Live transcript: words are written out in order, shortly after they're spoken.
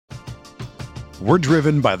We're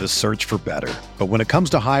driven by the search for better. But when it comes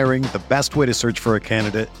to hiring, the best way to search for a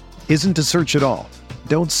candidate isn't to search at all.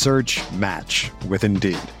 Don't search, match with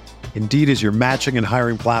Indeed. Indeed is your matching and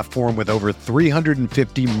hiring platform with over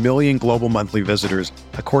 350 million global monthly visitors,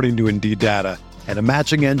 according to Indeed data, and a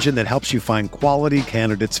matching engine that helps you find quality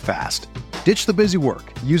candidates fast. Ditch the busy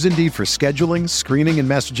work. Use Indeed for scheduling, screening, and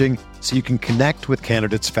messaging so you can connect with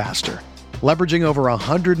candidates faster. Leveraging over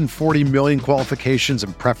 140 million qualifications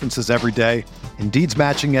and preferences every day, Indeed's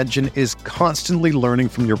matching engine is constantly learning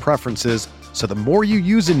from your preferences, so the more you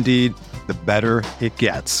use Indeed, the better it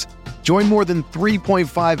gets. Join more than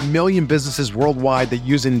 3.5 million businesses worldwide that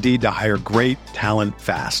use Indeed to hire great talent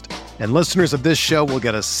fast. And listeners of this show will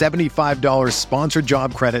get a $75 sponsored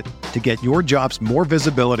job credit to get your jobs more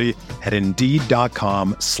visibility at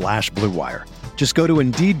Indeed.com/Blue Wire. Just go to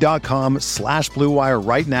Indeed.com/Blue Wire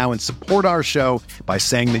right now and support our show by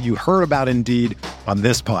saying that you heard about Indeed on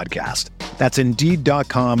this podcast. That's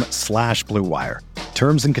Indeed.com/Blue Wire.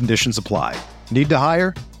 Terms and conditions apply. Need to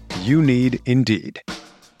hire? You need Indeed.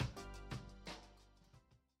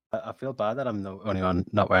 I feel bad that I'm the only one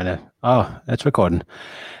not wearing it. Oh, it's recording.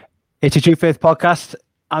 It's your True Faith podcast.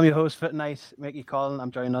 I'm your host for tonight, Mickey Collin. I'm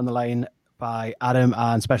joined on the line by Adam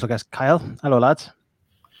and special guest Kyle. Hello, lads.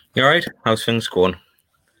 You all right? How's things going?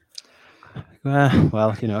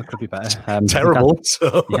 Well, you know, it could be better. Terrible.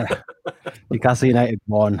 Newcastle United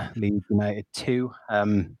 1, Leeds United 2.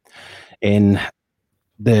 In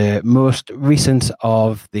the most recent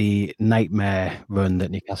of the nightmare run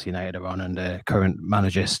that Newcastle United are on under current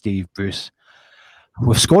manager Steve Bruce.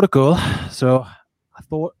 We've scored a goal, so I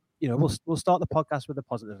thought, you know, we'll start the podcast with the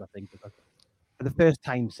positives, I think, because for the first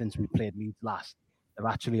time since we played Leeds last, there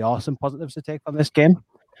actually are some positives to take from this game.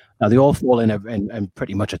 Now, they all fall in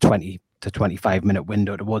pretty much a 20 to 25 minute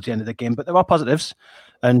window towards the end of the game, but there are positives,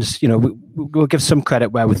 and, you know, we'll give some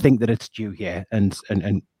credit where we think that it's due here, and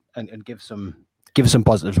give some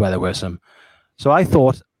positives where there were some. So I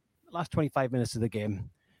thought the last 25 minutes of the game,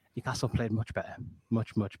 Newcastle played much better,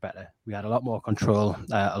 much better. We had a lot more control,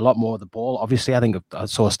 a lot more of the ball. Obviously, I think I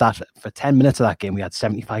saw a stat for 10 minutes of that game, we had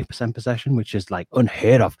 75% possession, which is like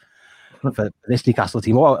unheard of for this Newcastle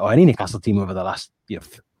team or any Newcastle team over the last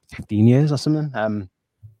 15 years or something.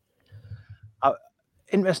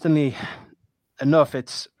 Interestingly enough,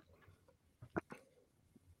 it's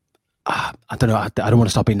I don't know. I don't want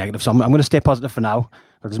to stop being negative, so I'm going to stay positive for now.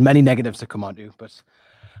 There's many negatives to come on to. But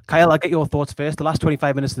Kyle, I'll get your thoughts first. The last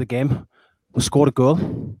 25 minutes of the game, we scored a goal.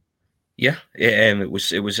 Yeah, it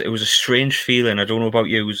was a strange feeling. I don't know about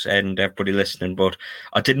you and everybody listening, but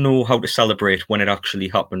I didn't know how to celebrate when it actually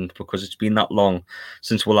happened, because it's been that long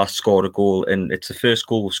since we last scored a goal, and it's the first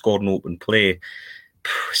goal we've scored in open play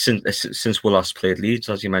since we last played Leeds,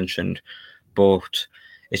 as you mentioned. But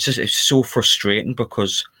it's so frustrating,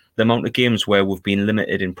 because the amount of games where we've been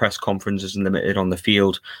limited in press conferences and limited on the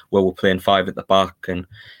field, where we're playing 5 at the back and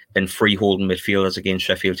free holding midfielders against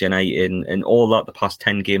Sheffield United and all that the past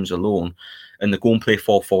 10 games alone, and they go and play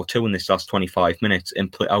 4-4-2 in this last 25 minutes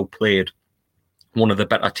and outplayed one of the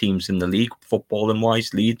better teams in the league, footballing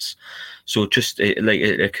wise, Leeds. So it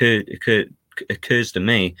occurs to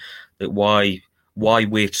me that why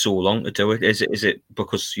wait so long to do it? Is it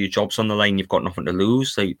because your job's on the line, you've got nothing to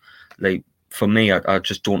lose? Like for me, I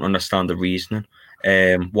just don't understand the reasoning.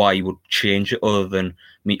 Why you would change it other than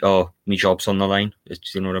me job's on the line. Do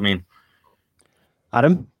you know what I mean?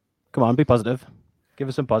 Adam, come on, be positive. Give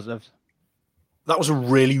us some positives. That was a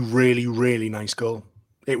really, really, really nice goal.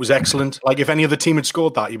 It was excellent. Like, if any other team had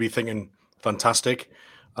scored that, you'd be thinking, fantastic.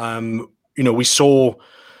 We saw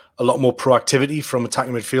a lot more proactivity from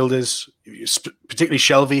attacking midfielders, particularly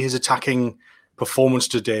Shelvey. His attacking performance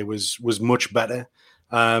today was much better.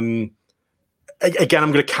 Again,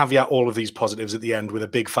 I'm going to caveat all of these positives at the end with a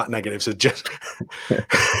big fat negative. So just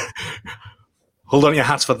hold on to your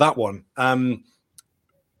hats for that one.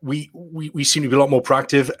 We seem to be a lot more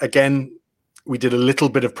proactive. Again, we did a little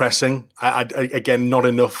bit of pressing. Again, not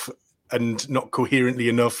enough, and not coherently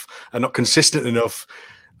enough, and not consistent enough,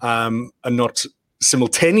 and not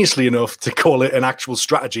simultaneously enough to call it an actual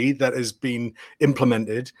strategy that has been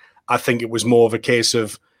implemented. I think it was more of a case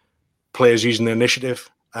of players using the initiative.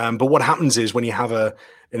 But what happens is, when you have an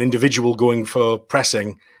individual going for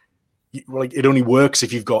pressing, it only works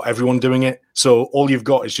if you've got everyone doing it. So all you've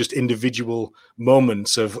got is just individual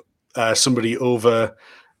moments of somebody over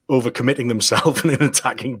committing themselves in an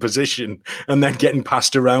attacking position and then getting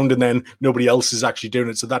passed around, and then nobody else is actually doing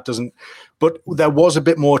it. So that doesn't. But there was a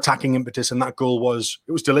bit more attacking impetus, and that goal was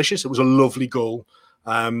delicious. It was a lovely goal.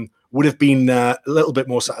 Would have been a little bit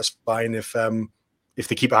more satisfying if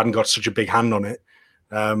the keeper hadn't got such a big hand on it.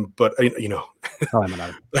 But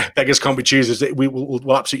beggars can't be choosers.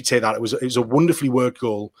 We'll absolutely take that. It was a wonderfully worked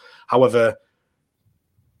goal. However,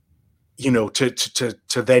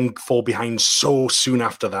 to then fall behind so soon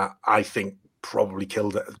after that, I think probably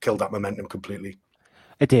killed that momentum completely.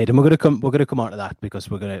 It did, and we're going to come on to that because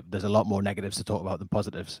there's a lot more negatives to talk about than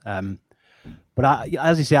positives. But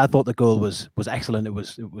as you say, I thought the goal was excellent.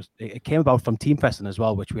 It came about from team pressing as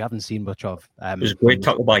well, which we haven't seen much of. It was a great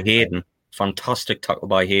tackle by Hayden. Fantastic tackle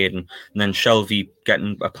by Hayden, and then Shelby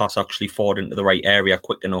getting a pass actually forward into the right area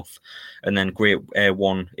quick enough, and then great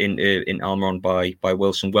one in Almiron by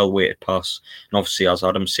Wilson, well weighted pass. And obviously, as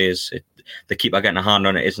Adam says, the keeper getting a hand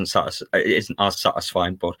on it isn't as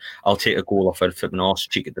satisfying. But I'll take a goal off a flipping arse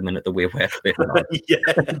cheek at the minute the way we're playing. Yeah,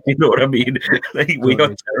 you know what I mean. We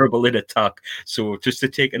are terrible in attack, so just to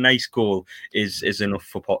take a nice goal is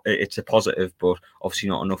enough it's a positive, but obviously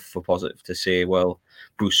not enough for positive to say, well,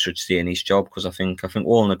 Bruce should stay in his job, because I think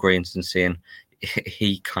all in agreement in saying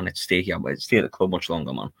he cannot stay here, but stay at the club much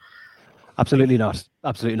longer, man. Absolutely not.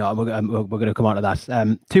 Absolutely not. We're going to come on to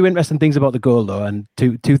that. Two interesting things about the goal, though, and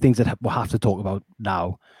two things that we'll have to talk about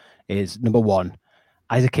now is, number one,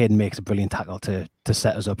 Isaac Hayden makes a brilliant tackle to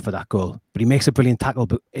set us up for that goal, but he makes a brilliant tackle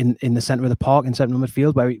in the centre of the park, in central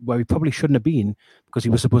midfield, where he probably shouldn't have been, because he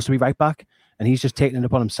was supposed to be right back, and he's just taken it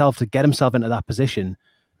upon himself to get himself into that position.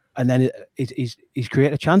 And then he's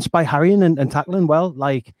created a chance by harrying and tackling well.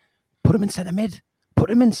 Like, put him in centre mid. Put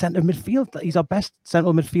him in centre midfield. He's our best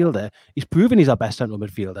central midfielder. He's proven he's our best central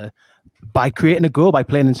midfielder by creating a goal, by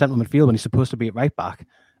playing in central midfield when he's supposed to be at right back.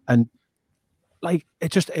 And like,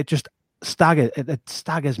 it just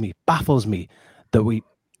staggers me, baffles me that we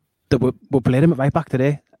played him at right back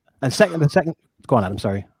today. And second, go on, Adam.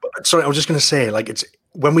 Sorry, I was just going to say, like, it's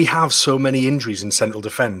when we have so many injuries in central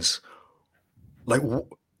defence. Like,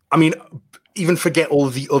 I mean, even forget all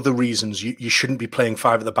the other reasons you shouldn't be playing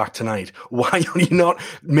five at the back tonight. Why are you not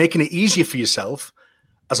making it easier for yourself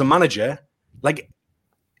as a manager, like,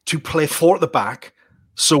 to play four at the back,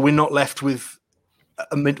 so we're not left with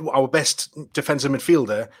our best defensive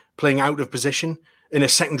midfielder playing out of position in a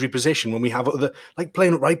secondary position when we have other, like,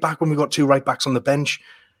 playing at right back when we've got two right backs on the bench.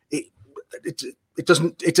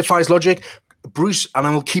 It defies logic. Bruce, and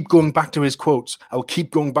I will keep going back to his quotes, I will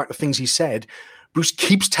keep going back to things he said. Bruce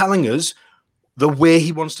keeps telling us the way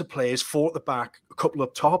he wants to play is four at the back, a couple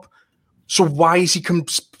up top. So why is he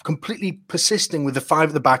completely persisting with the five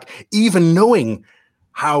at the back, even knowing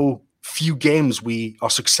how few games we are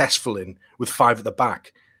successful in with five at the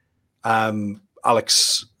back?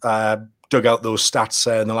 Alex dug out those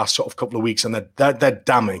stats in the last sort of couple of weeks, and they're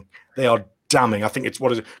damning. They are damning. I think it's,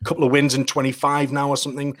 a couple of wins in 25 now or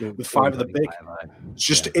something with five at the back. It's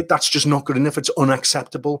just that's just not good enough. It's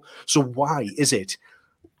unacceptable. So why is it,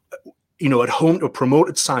 at home to a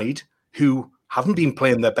promoted side who haven't been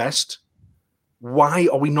playing their best, why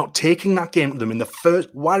are we not taking that game to them in the first?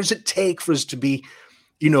 Why does it take for us to be,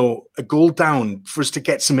 a goal down, for us to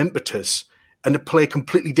get some impetus and to play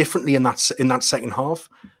completely differently in that second half?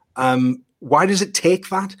 Why does it take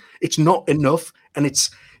that? It's not enough, and it's.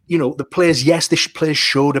 The players, yes, the players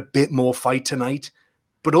showed a bit more fight tonight,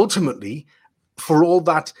 but ultimately, for all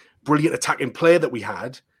that brilliant attacking play that we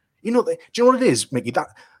had, do you know what it is, Mickey? That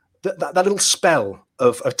little spell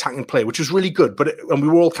of attacking play, which was really good, and we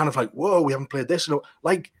were all kind of like, whoa, we haven't played this.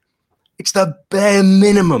 Like, it's the bare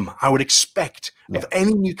minimum I would expect of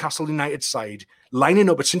any Newcastle United side lining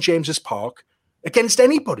up at St James's Park against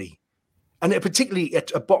anybody, and particularly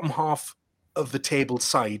at a bottom half of the table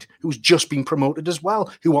side who's just been promoted as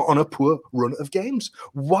well, who are on a poor run of games.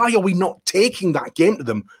 Why are we not taking that game to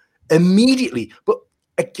them immediately? But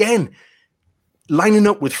again, lining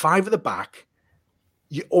up with five at the back,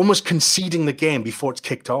 you're almost conceding the game before it's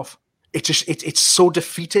kicked off. It's so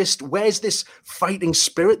defeatist. Where's this fighting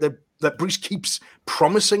spirit that Bruce keeps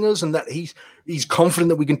promising us, and that he's confident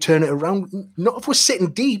that we can turn it around? Not if we're sitting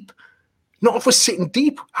deep.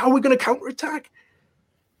 How are we going to counterattack?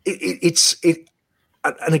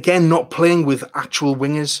 And again, not playing with actual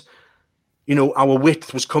wingers. Our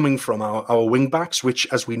width was coming from our wing backs, which,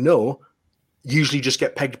 as we know, usually just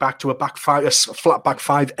get pegged back to a flat back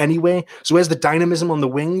five anyway. So where's the dynamism on the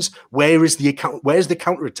wings? Where's the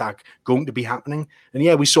counterattack going to be happening? And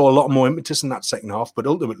yeah, we saw a lot more impetus in that second half, but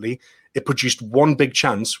ultimately it produced one big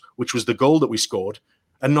chance, which was the goal that we scored,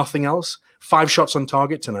 and nothing else. 5 shots on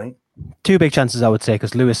target tonight. Two big chances, I would say,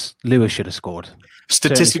 because Lewis should have scored.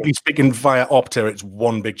 Statistically speaking, via Opta, it's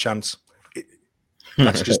one big chance.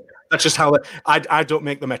 That's just how I don't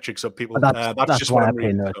make the metrics up, people. That's just why I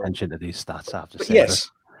pay no attention to these stats. I have to say. Yes.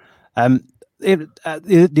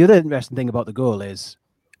 The other interesting thing about the goal is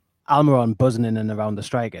Almiron buzzing in and around the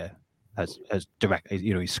striker. has direct,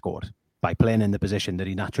 he's scored by playing in the position that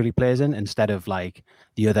he naturally plays in instead of like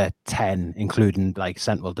the other 10, including like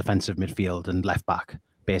central defensive midfield and left back,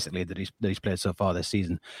 basically, that he's played so far this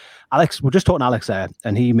season. Alex, we're just talking Alex there,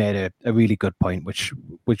 and he made a really good point, which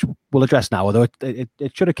we'll address now, although it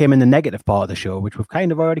should have came in the negative part of the show, which we've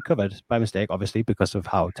kind of already covered by mistake, obviously, because of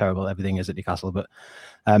how terrible everything is at Newcastle. But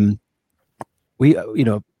I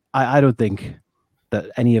don't think that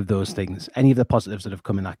any of those things, any of the positives that have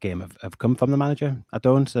come in that game have come from the manager. I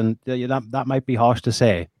don't, and that might be harsh to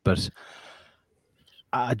say, but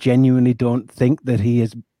I genuinely don't think that he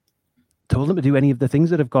has told them to do any of the things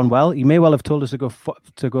that have gone well. He may well have told us to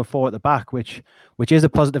go forward at the back, which is a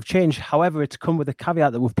positive change. However, it's come with a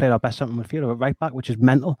caveat that we've played our best central midfielder at right back, which is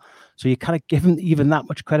mental. So you kind of give him even that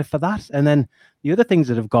much credit for that. And then the other things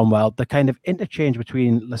that have gone well, the kind of interchange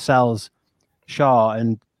between Lascelles, Shaw,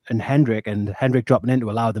 and Hendrick dropping in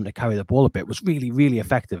to allow them to carry the ball a bit was really, really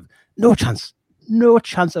effective. No chance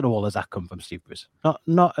at all has that come from Steve Bruce.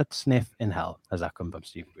 Not a sniff in hell has that come from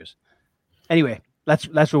Steve Bruce. Anyway,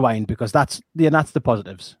 let's rewind, because that's the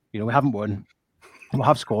positives. We haven't won, we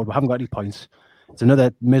have scored, we haven't got any points. It's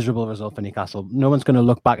another miserable result for Newcastle. No one's going to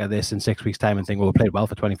look back at this in 6 weeks' time and think, well, we played well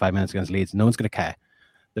for 25 minutes against Leeds. No one's going to care.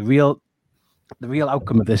 The real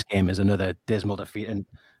outcome of this game is another dismal defeat. And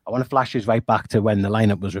I want to flash us right back to when the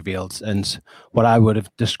lineup was revealed and what I would have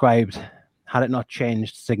described, had it not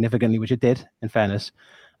changed significantly, which it did, in fairness,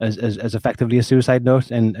 as effectively a suicide note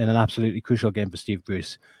in an absolutely crucial game for Steve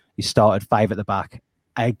Bruce. He started 5 at the back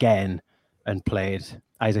again and played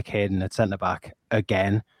Isaac Hayden at centre-back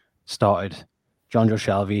again, started Jonjo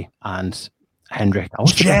Shelvey and Hendrick.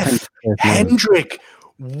 Jeff Hendrick!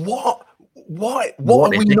 What are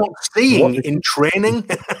we not seeing in training?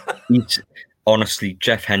 Honestly,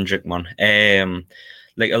 Jeff Hendrick, man.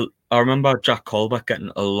 I remember Jack Colbeck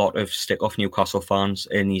getting a lot of stick off Newcastle fans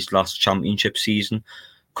in his last championship season.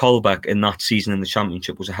 Colbeck in that season in the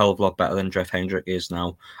championship was a hell of a lot better than Jeff Hendrick is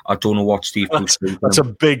now. I don't know what Steve Bruce did. That's a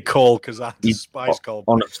big call, because I despise Colbeck.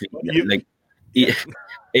 Honestly,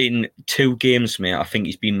 in 2 games, mate, I think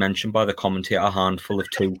he's been mentioned by the commentator a handful of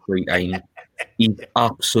 2-3 times. He's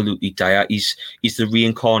absolutely dire. He's the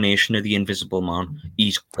reincarnation of the Invisible Man.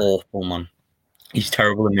 He's awful, man. He's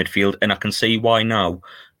terrible in midfield, and I can see why now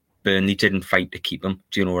Burnley didn't fight to keep him.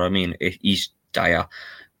 Do you know what I mean? He's dire,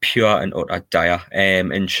 pure and utter dire.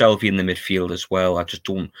 And Shelvey in the midfield as well. I just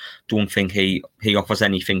don't think he offers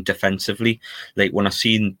anything defensively. Like when I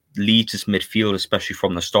seen Leeds' midfield, especially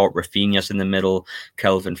from the start, Rafinha's in the middle,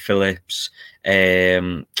 Kelvin Phillips,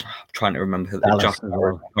 I'm trying to remember who, Jack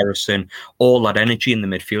Harrison, all that energy in the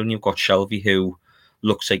midfield, and you've got Shelvey who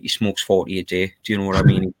looks like he smokes 40 a day. Do you know what I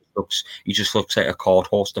mean? He just looks like a cart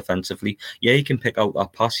horse defensively. Yeah, he can pick out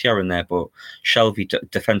that pass here and there, but Shelvey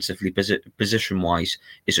defensively, position-wise,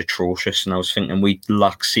 is atrocious. And I was thinking we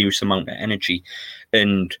lack serious amount of energy.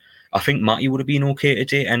 And I think Matty would have been okay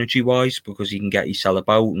today, energy-wise, because he can get his cell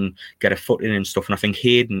about and get a foot in and stuff. And I think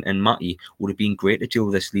Hayden and Matty would have been great to deal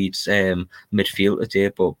with this Leeds midfield today.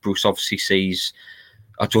 But Bruce obviously sees...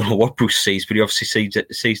 I don't know what Bruce sees, but he obviously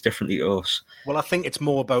sees differently to us. Well, I think it's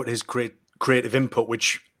more about his creative input,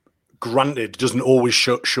 which... granted, doesn't always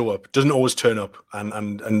show up, doesn't always turn up,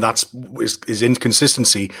 and that's his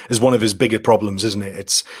inconsistency is one of his bigger problems, isn't it?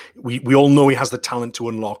 It's we all know he has the talent to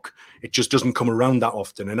unlock. It just doesn't come around that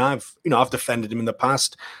often. And I've defended him in the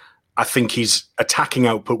past. I think his attacking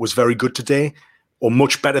output was very good today, or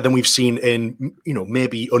much better than we've seen in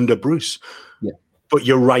maybe under Bruce. Yeah. But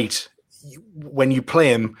you're right. When you play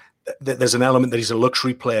him, there's an element that he's a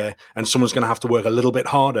luxury player, and someone's going to have to work a little bit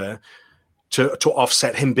harder to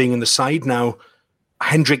offset him being in the side. Now,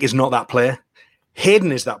 Hendrick is not that player.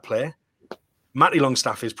 Hayden is that player. Matty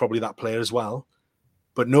Longstaff is probably that player as well.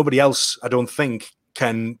 But nobody else, I don't think,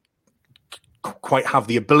 can quite have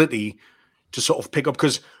the ability to sort of pick up.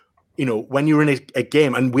 Because, when you're in a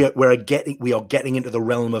game, and we are getting into the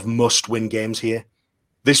realm of must-win games here.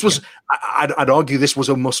 This was, I'd argue, this was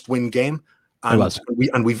a must-win game. And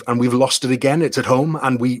we've lost it again. It's at home,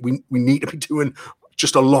 and we need to be doing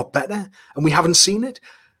just a lot better, and we haven't seen it.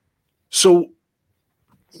 So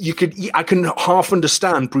I can half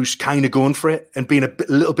understand Bruce kind of going for it and being a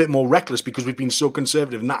little bit more reckless, because we've been so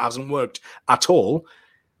conservative and that hasn't worked at all.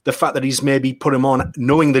 The fact that he's maybe put him on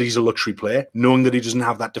knowing that he's a luxury player, knowing that he doesn't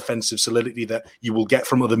have that defensive solidity that you will get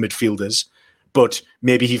from other midfielders, but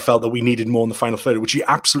maybe he felt that we needed more in the final third, which you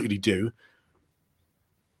absolutely do.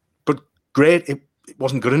 But great, it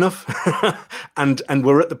wasn't good enough. and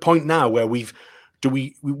we're at the point now where we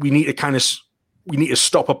need to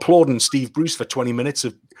stop applauding Steve Bruce for 20 minutes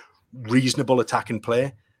of reasonable attacking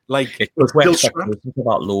play. Like, it does work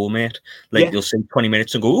that low, mate. Like, you'll see 20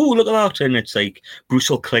 minutes and go, oh, look at that. And it's like, Bruce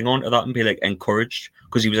will cling on to that and be like encouraged,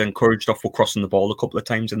 because he was encouraged off for crossing the ball a couple of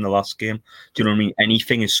times in the last game. Do you know what I mean?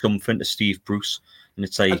 Anything is something to Steve Bruce. And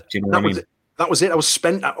it's like, do you know what I mean? That was it. I was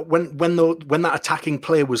spent when that attacking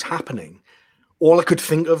play was happening. All I could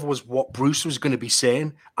think of was what Bruce was going to be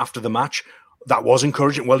saying after the match. That was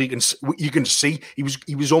encouraging. Well, you can see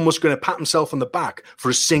he was almost going to pat himself on the back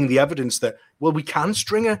for seeing the evidence that, well, we can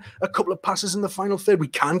string a couple of passes in the final third. We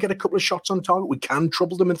can get a couple of shots on target. We can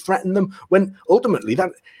trouble them and threaten them. When ultimately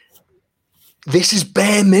this is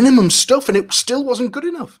bare minimum stuff, and it still wasn't good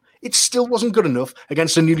enough. It still wasn't good enough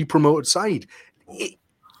against a newly promoted side.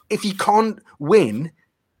 If you can't win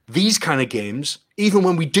these kind of games, even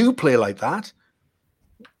when we do play like that,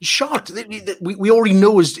 shot. We already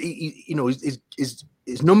know his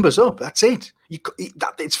numbers up. That's it.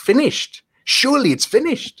 It's finished. Surely it's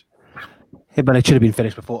finished. Yeah, but it should have been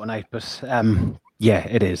finished before tonight. But yeah,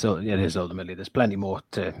 it is. It is ultimately. There's plenty more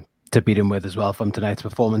to beat him with as well from tonight's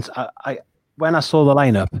performance. When I saw the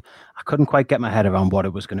lineup, I couldn't quite get my head around what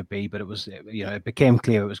it was going to be, but it became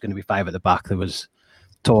clear it was going to be 5 at the back. There was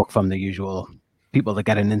talk from the usual people that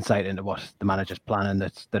get an insight into what the manager's planning,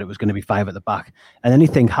 that it was going to be 5 at the back. And then you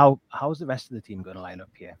think, how's the rest of the team going to line up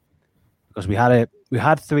here? Because we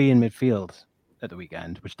had 3 in midfield at the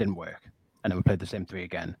weekend, which didn't work, and then we played the same 3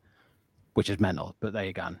 again, which is mental. But there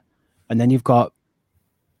you go. And then you've got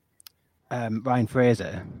Ryan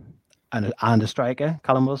Fraser and a striker,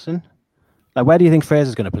 Callum Wilson. Like, where do you think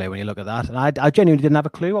Fraser's going to play when you look at that? And I genuinely didn't have a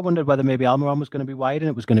clue. I wondered whether maybe Almiron was going to be wide and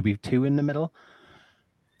it was going to be 2 in the middle.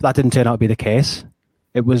 That didn't turn out to be the case.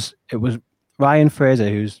 It was Ryan Fraser,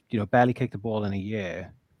 who's barely kicked the ball in a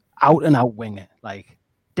year, out and out winger, like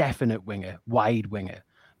definite winger, wide winger,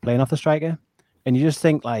 playing off the striker, and you just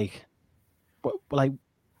think where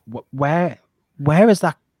has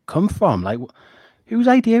that come from? Like, whose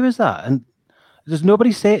idea is that? And does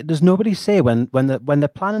nobody say when they're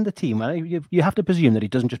planning the team? You have to presume that he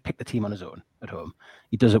doesn't just pick the team on his own at home.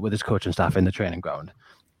 He does it with his coaching staff in the training ground.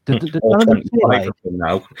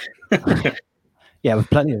 Now. Yeah, with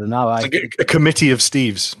plenty of them now. Like a committee of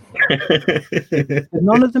Steves.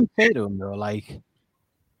 None of them say to him though, like,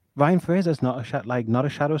 Ryan Fraser's not a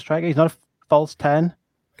shadow striker. He's not a false 10.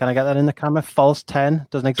 Can I get that in the camera? False 10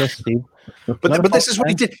 doesn't exist, Steve. But this is what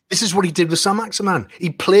he did. This is what he did with Sam Maximan. He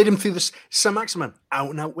played him through the Sam Maximan, out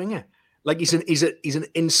and out winger. Like, he's an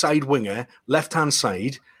inside winger, left hand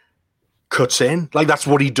side. Cuts in. Like, that's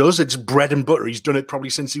what he does. It's bread and butter. He's done it probably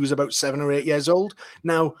since he was about 7 or 8 years old.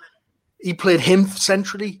 Now, he played him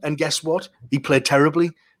centrally, and guess what? He played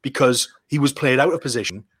terribly because he was played out of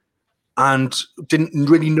position and didn't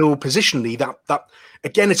really know positionally that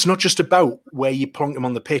again, it's not just about where you plonk him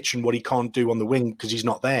on the pitch and what he can't do on the wing because he's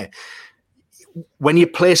not there. When you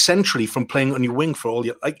play centrally from playing on your wing for all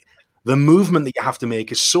your, like, the movement that you have to make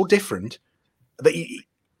is so different that he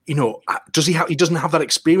doesn't have that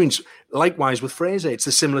experience. Likewise with Fraser, it's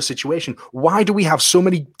a similar situation. Why do we have so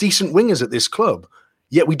many decent wingers at this club,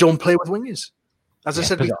 yet we don't play with wingers? As I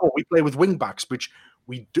said before, we play with wing backs, which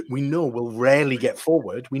we know will rarely get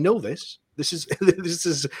forward. We know this. This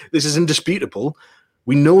is indisputable.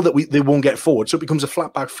 We know that they won't get forward, so it becomes a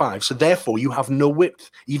flat back 5. So therefore, you have no width,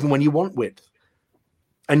 even when you want width.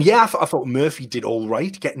 And yeah, I thought Murphy did all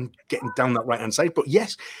right, getting down that right hand side. But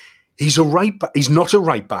yes, he's a right back. He's not a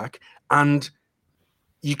right back, and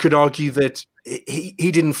you could argue that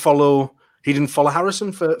he didn't follow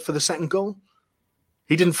Harrison for the second goal.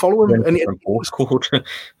 He didn't follow him, and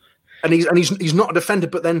he's not a defender.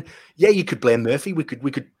 But then, yeah, you could blame Murphy. We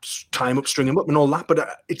could tie him up, string him up, and all that.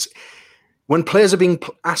 But it's when players are being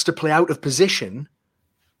asked to play out of position,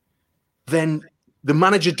 then the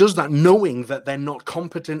manager does that knowing that they're not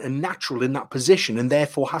competent and natural in that position, and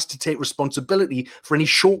therefore has to take responsibility for any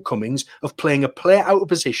shortcomings of playing a player out of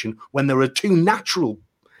position when there are 2 natural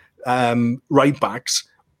right backs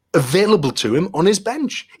available to him on his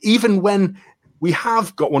bench, even when we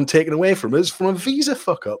have got one taken away from us from a visa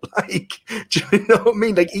fuck up. Like, do you know what I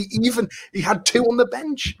mean? Like, he had 2 on the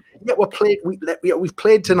bench. Yet we've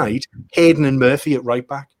played tonight Hayden and Murphy at right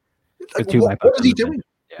back. Like, what is he doing?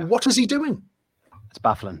 Yeah. What is he doing? It's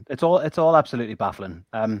baffling. It's all absolutely baffling.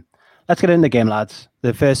 Let's get into the game, lads.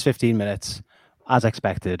 The first 15 minutes, as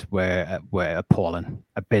expected, were appalling,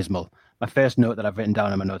 abysmal. My first note that I've written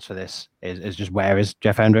down in my notes for this is just, where is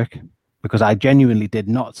Jeff Hendrick? Because I genuinely did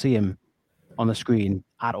not see him on the screen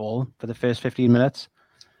at all for the first 15 minutes.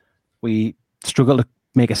 We struggled to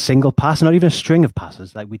make a single pass, not even a string of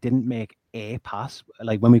passes. Like, we didn't make a pass.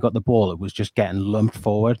 Like, when we got the ball, it was just getting lumped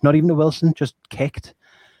forward. Not even a Wilson, just kicked.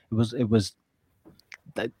 It was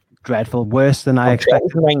dreadful, worse than I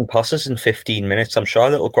expected. 9 passes in 15 minutes. I'm sure a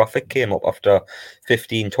little graphic came up after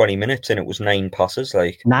 15, 20 minutes, and it was 9 passes.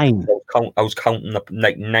 Like 9. I was counting up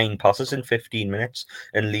like 9 passes in 15 minutes,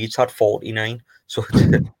 and Leeds had 49. So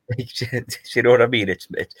you know what I mean?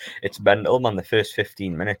 It's mental, man. The first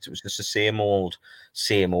 15 minutes, it was just the same old.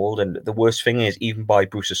 And the worst thing is, even by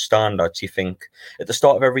Bruce's standards, you think at the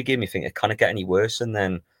start of every game, you think it can't get any worse, and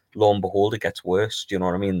then lo and behold, it gets worse. Do you know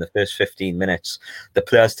what I mean? The first 15 minutes, the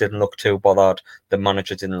players didn't look too bothered. The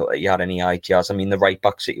manager didn't look like he had any ideas. I mean, the right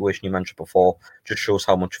back situation you mentioned before just shows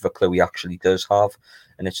how much of a clue he actually does have.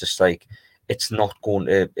 And it's just like it's not going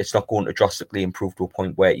to drastically improve to a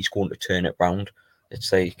point where he's going to turn it round.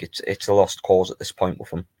 It's like it's a lost cause at this point with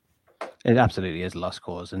him. It absolutely is a lost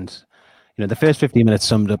cause, and the first 15 minutes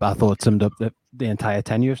summed up the entire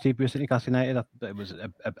tenure of Steve Bruce at Newcastle United. It was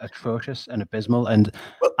atrocious and abysmal. And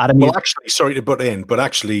Adam, actually, sorry to butt in, but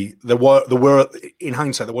actually, there were in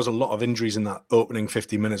hindsight there was a lot of injuries in that opening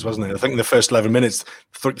 50 minutes, wasn't there? I think in the first 11 minutes,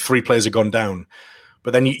 3 players had gone down.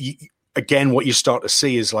 But then you again, what you start to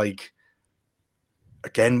see is like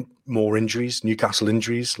again more injuries, Newcastle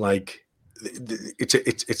injuries. Like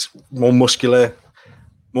it's more muscular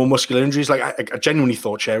injuries. Like I genuinely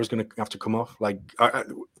thought Cher was going to have to come off. Like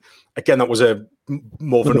again, that was a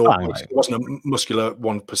more of an awkward. It wasn't a muscular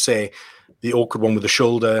one per se. The awkward one with the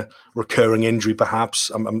shoulder, recurring injury, perhaps.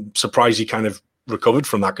 I'm surprised he kind of recovered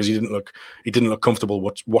from that because he didn't look comfortable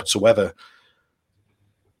whatsoever.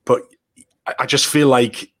 But I just feel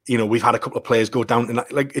like we've had a couple of players go down, and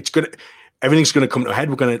like everything's going to come to a head.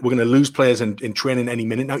 We're going to lose players in training any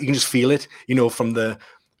minute now. You can just feel it, from the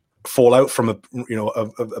fallout from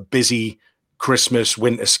a busy Christmas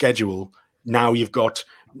winter schedule. Now you've got,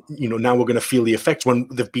 now we're going to feel the effects when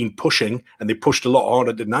they've been pushing, and they pushed a lot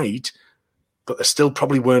harder tonight, but they still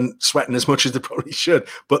probably weren't sweating as much as they probably should.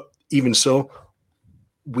 But even so,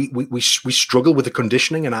 we struggle with the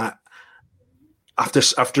conditioning, and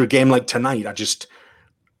after a game like tonight, I just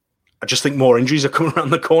think more injuries are coming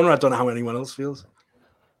around the corner. I don't know how anyone else feels.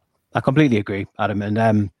 I completely agree, Adam.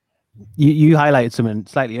 And you highlighted something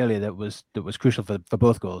slightly earlier that was crucial for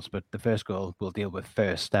both goals, but the first goal we'll deal with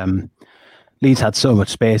first. Leeds had so much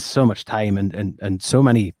space, so much time, and so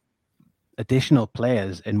many additional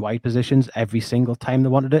players in wide positions every single time they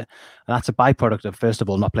wanted it. And that's a byproduct of, first of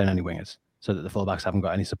all, not playing any wingers, so that the fullbacks haven't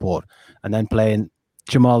got any support, and then playing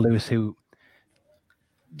Jamal Lewis, who,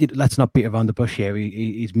 let's not beat around the bush here,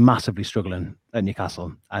 he's massively struggling at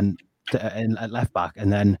Newcastle, and at left back,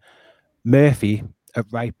 and then Murphy at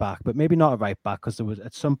right back, but maybe not at right back, because there was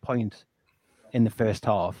at some point in the first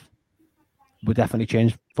half we definitely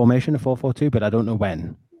changed formation to 4-4-2, but I don't know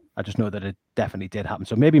when. I just know that it definitely did happen.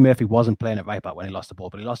 So maybe Murphy wasn't playing at right back when he lost the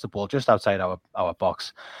ball, but he lost the ball just outside our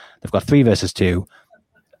box. They've got 3 versus 2.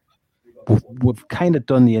 We've kind of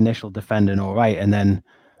done the initial defending all right, and then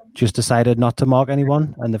just decided not to mark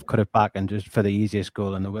anyone, and they've cut it back and just for the easiest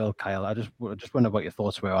goal in the world. Kyle, I just wonder what your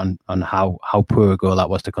thoughts were on how poor a goal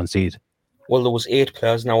that was to concede. Well, there was 8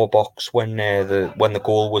 players in our box when the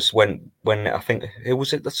goal was when I think, who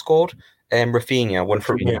was it that scored? Rafinha. When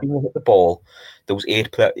Rafinha hit the ball, there was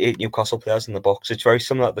 8 Newcastle players in the box. It's very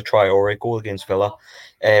similar to the Traore goal against Villa,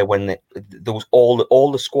 when there was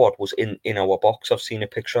all the squad was in our box. I've seen a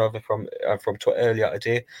picture of it from Twitter earlier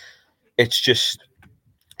today. It's just,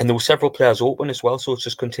 and there were several players open as well, so it's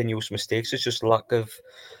just continuous mistakes. It's just lack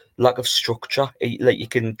of structure. Like you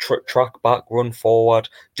can track back, run forward,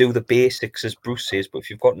 do the basics as Bruce says, but if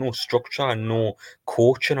you've got no structure and no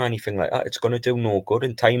coaching or anything like that, it's going to do no good.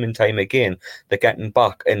 And time again, they're getting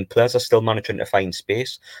back, and players are still managing to find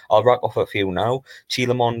space. I'll rack off a few now.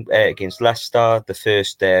 Tielemans against Leicester, the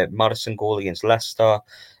first Madison goal against Leicester,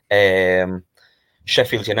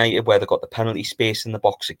 Sheffield United, where they got the penalty space in the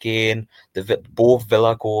box again, both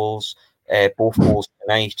Villa goals, both goals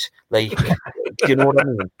tonight. Like, do you know what I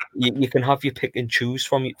mean? You can have your pick and choose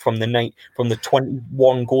from the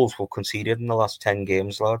 21 goals we've conceded in the last 10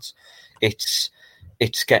 games, lads. It's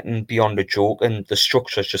getting beyond a joke, and the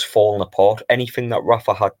structure's just fallen apart. Anything that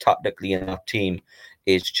Rafa had tactically in that team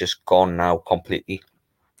is just gone now completely.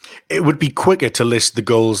 It would be quicker to list the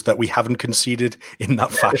goals that we haven't conceded in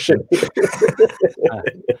that fashion.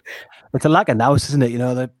 It's a lack of nous, isn't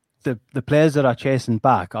it? The players that are chasing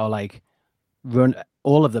back are like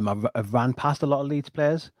all of them have ran past a lot of Leeds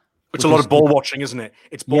players. It's a lot of ball watching, isn't it?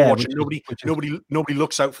 It's ball watching. Nobody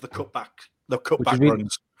looks out for the cutback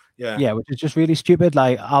runs. Yeah, which is just really stupid.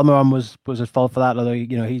 Like Almiron was at fault for that, although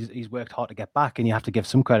he's worked hard to get back, and you have to give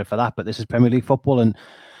some credit for that. But this is Premier League football, and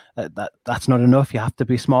that's not enough. You have to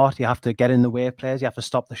be smart. You have to get in the way of players. You have to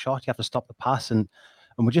stop the shot. You have to stop the pass, and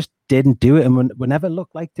we just didn't do it, and we never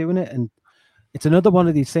looked like doing it. And it's another one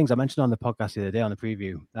of these things I mentioned on the podcast the other day on the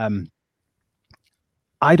preview.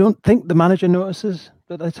 I don't think the manager notices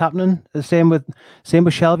that it's happening. The same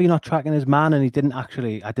with Shelby not tracking his man, and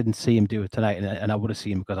I didn't see him do it tonight, and I would have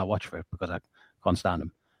seen him because I watched for it because I can't stand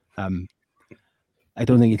him. I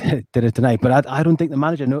don't think he did it tonight, but I don't think the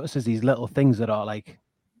manager notices these little things that are like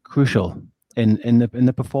crucial in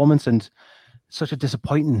the performance, and such a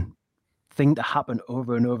disappointing thing to happen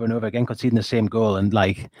over and over and over again, conceding the same goal, and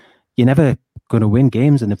like you're never going to win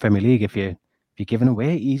games in the Premier League if you're giving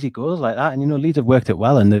away easy goals like that. And Leeds have worked it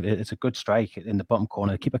well, and it's a good strike in the bottom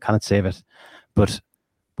corner. The keeper cannot save it, but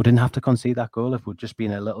we didn't have to concede that goal if we'd just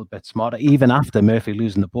been a little bit smarter, even after Murphy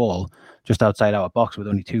losing the ball just outside our box with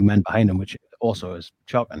only 2 men behind him, which also is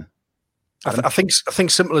shocking. I think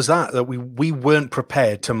simple as that we weren't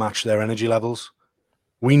prepared to match their energy levels.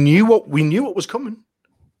 We knew what was coming.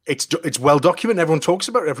 It's well documented. Everyone talks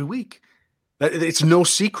about it every week. It's no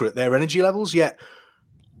secret their energy levels. Yet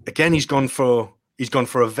again, he's gone for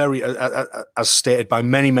a very, as stated by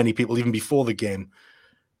many people even before the game,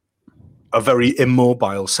 a very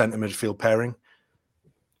immobile centre midfield pairing,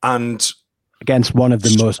 and against one of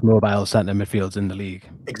the most mobile centre midfields in the league.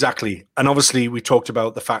 Exactly. And obviously we talked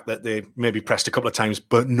about the fact that they maybe pressed a couple of times,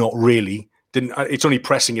 but not really. It's only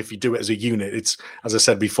pressing if you do it as a unit. It's, as I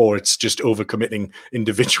said before, it's just overcommitting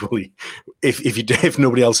individually if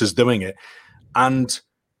nobody else is doing it. And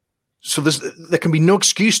so there can be no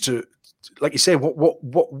excuse to, like you say,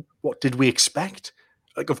 what did we expect?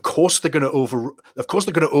 Like, of course they're going to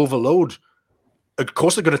overload. Of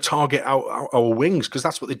course they're going to target our wings, because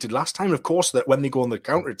that's what they did last time. Of course, that when they go on the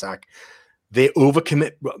counter-attack, they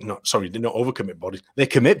overcommit. Well, they're not overcommit bodies. They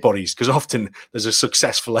commit bodies, because often there's a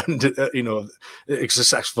successful end, a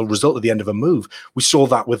successful result at the end of a move. We saw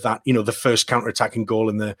that with that, the first counter-attacking goal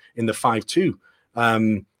in the 5-2.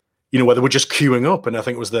 Where they were just queuing up, and I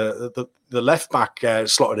think it was the left back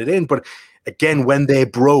slotted it in. But again, when they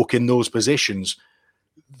broke in those positions,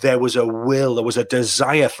 there was a will, there was a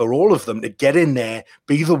desire for all of them to get in there,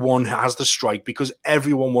 be the one who has the strike, because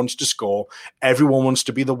everyone wants to score. Everyone wants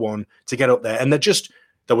to be the one to get up there. And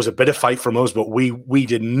there was a bit of fight from us, but we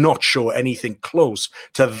did not show anything close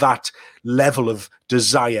to that level of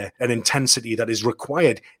desire and intensity that is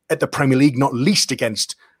required at the Premier League, not least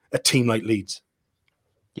against a team like Leeds.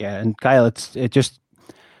 Yeah, and Kyle, it just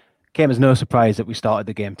came as no surprise that we started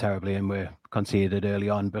the game terribly and we conceded early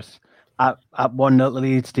on. But at 1-0 to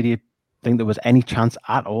Leeds, did you think there was any chance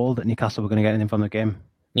at all that Newcastle were going to get anything from the game?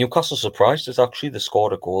 Newcastle surprised us actually. They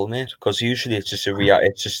scored a goal, mate, because usually it's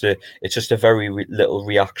just a very little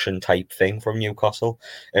reaction type thing from Newcastle.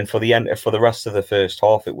 And for the rest of the first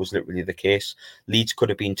half, it was literally the case. Leeds could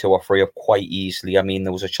have been 2 or 3 up quite easily. I mean,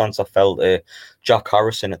 there was a chance I felt Jack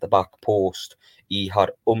Harrison at the back post. He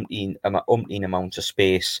had umpteen amount of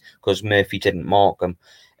space because Murphy didn't mark him,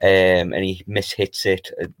 and he mishits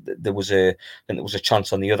it. There was a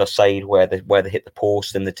chance on the other side where they hit the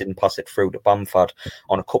post and they didn't pass it through to Bamford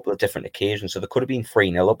on a couple of different occasions. So they could have been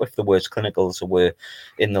 3-0 up if they were as clinical as they were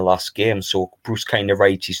in the last game. So Bruce kind of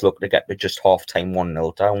writes he's looking to get to just half time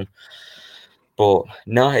 1-0 down. But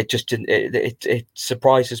no, it just didn't. It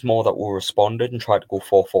surprises more that we responded and tried to go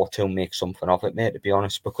 4-4-2 and make something of it, mate. To be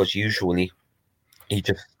honest, because usually he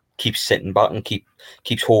just keeps sitting back and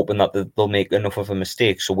keeps hoping that they'll make enough of a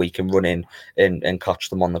mistake so we can run in and catch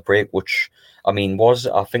them on the break. Which, I mean,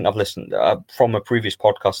 I think I've listened from a previous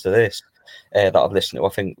podcast to this that I've listened to. I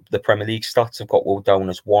think the Premier League stats have got well down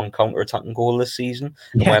as 1 counter-attacking goal this season.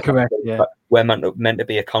 Yeah, correct. We're meant to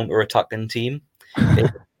be a counter-attacking team.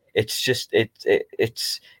 It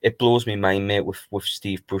blows me mind, mate, with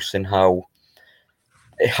Steve Bruce and how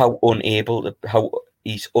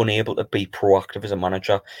he's unable to be proactive as a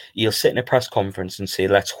manager. He'll sit in a press conference and say,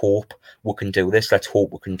 let's hope we can do this. Let's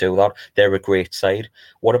hope we can do that. They're a great side.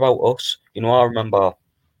 What about us? I remember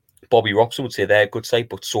Bobby Robson would say they're a good side,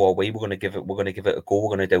 but so are we. We're going to give it a go.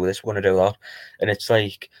 We're going to do this. We're going to do that. And it's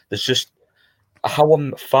like, there's just how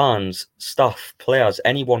fans, staff, players,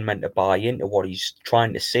 anyone meant to buy into what he's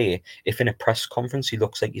trying to say if in a press conference he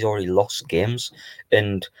looks like he's already lost games,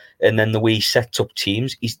 and then the way he sets up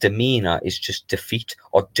teams, his demeanour is just defeat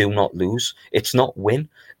or do not lose. It's not win,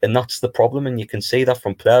 and that's the problem. And you can see that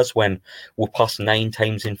from players when we pass 9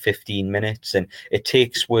 times in 15 minutes, and it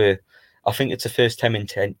takes I think it's the first time in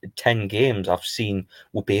 10 games I've seen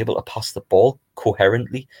we'll be able to pass the ball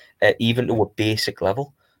coherently, even to a basic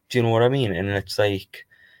level. Do you know what I mean? And it's like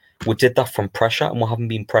we did that from pressure, and we haven't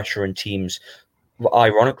been pressuring teams.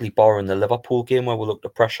 Ironically, barring the Liverpool game where we looked to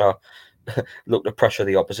pressure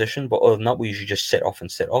the opposition, but other than that, we usually just sit off.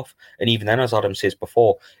 And even then, as Adam says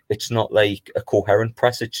before, it's not like a coherent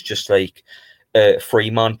press. It's just like free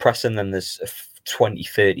man pressing, then there's 20,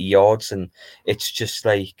 30 yards, and it's just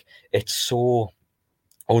like, it's so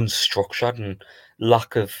unstructured and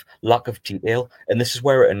lack of detail. And this is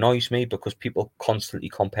where it annoys me, because people constantly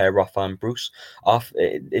compare Rafa and Bruce.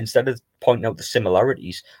 Instead of pointing out the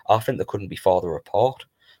similarities, I think they couldn't be farther apart.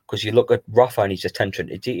 Because you look at Rafa and his attention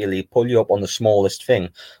to detail, he pull you up on the smallest thing,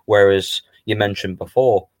 whereas you mentioned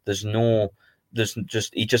before,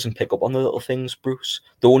 he doesn't pick up on the little things, Bruce.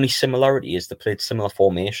 The only similarity is they played similar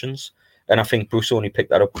formations. And I think Bruce only picked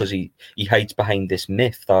that up because he hides behind this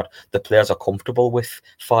myth that the players are comfortable with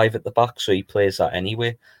 5 at the back, so he plays that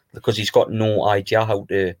anyway, because he's got no idea how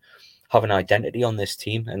to have an identity on this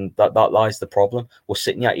team, and that lies the problem. We're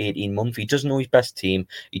sitting at 18 months. He doesn't know his best team,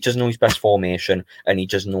 he doesn't know his best formation, and he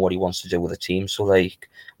doesn't know what he wants to do with the team. So like,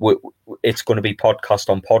 it's going to be podcast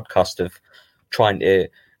on podcast of trying to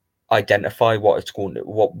identify what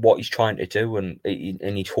he's trying to do and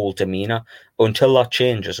his whole demeanor. Until that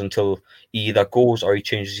changes, until he either goes or he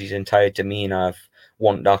changes his entire demeanor of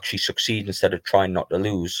wanting to actually succeed instead of trying not to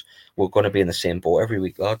lose, we're going to be in the same boat every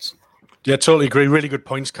week, lads. Yeah, totally agree. Really good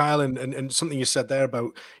points, Kyle. And something you said there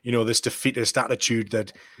about, this defeatist attitude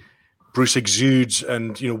that Bruce exudes,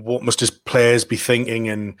 and, what must his players be thinking?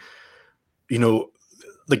 And,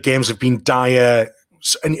 the games have been dire.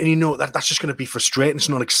 And that's just going to be frustrating. It's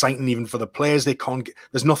not exciting even for the players.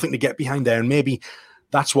 There's nothing to get behind there. And maybe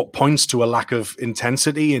that's what points to a lack of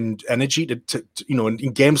intensity and energy to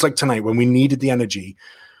in games like tonight, when we needed the energy,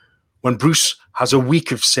 when Bruce has a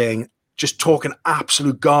week of just talking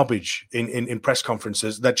absolute garbage in press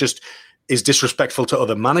conferences that just is disrespectful to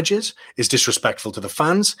other managers, is disrespectful to the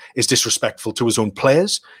fans, is disrespectful to his own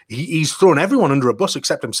players. He's thrown everyone under a bus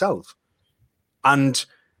except himself. And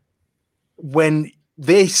when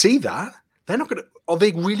they see that, they're not going to. Are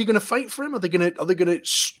they really going to fight for him? Are they going to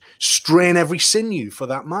strain every sinew for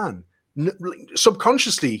that man?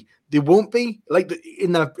 Subconsciously, they won't be. Like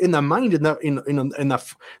in their mind, in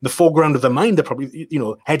the foreground of their mind, they're probably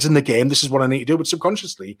heads in the game. This is what I need to do. But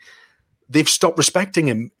subconsciously, they've stopped respecting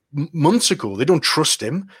him months ago. They don't trust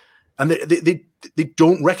him, and they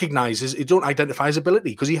don't recognize they don't identify his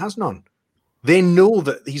ability because he has none. They know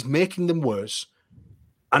that he's making them worse.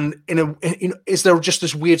 And is there just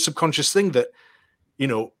this weird subconscious thing that,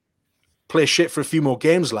 play shit for a few more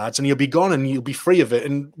games, lads, and you'll be gone and you'll be free of it,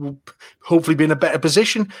 and we'll hopefully be in a better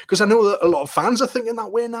position? Because I know that a lot of fans are thinking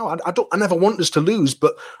that way now. I never want us to lose,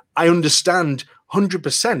 but I understand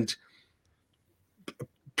 100%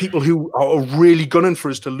 people who are really gunning for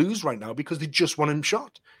us to lose right now because they just want him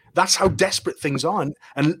shot. That's how desperate things are.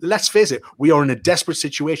 And let's face it, we are in a desperate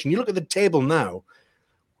situation. You look at the table now.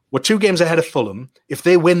 We're 2 games ahead of Fulham. If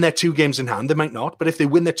they win their 2 games in hand, they might not, but if they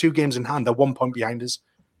win their 2 games in hand, they're 1 point behind us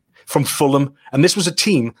from Fulham. And this was a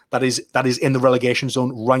team that is in the relegation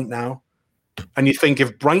zone right now. And you think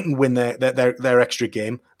if Brighton win their extra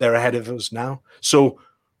game, they're ahead of us now. So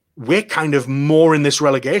we're kind of more in this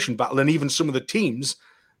relegation battle than even some of the teams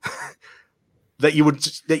that you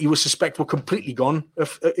would suspect were completely gone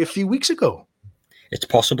a few weeks ago. It's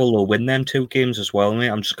possible they'll win them 2 games as well, mate.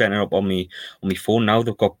 I'm just getting it up on my phone now.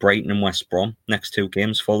 They've got Brighton and West Brom next 2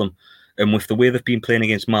 games for them. And with the way they've been playing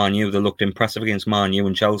against Man U, they looked impressive against Man U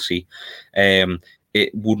and Chelsea. It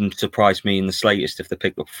wouldn't surprise me in the slightest if they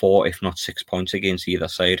picked up 4, if not 6 points against either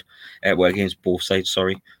side. Against both sides,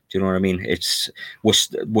 sorry. Do you know what I mean? We're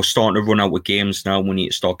starting to run out of games now. We need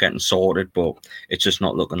to start getting sorted, but it's just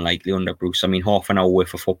not looking likely under Bruce. I mean, half an hour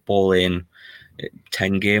worth of football in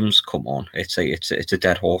 10 games, come on, it's a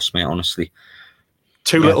dead horse, mate, honestly.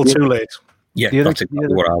 Too little, too late. Yeah, that's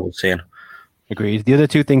exactly what I was saying. Agreed. The other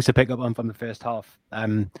 2 things to pick up on from the first half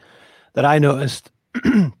that I noticed,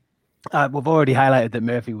 we've already highlighted that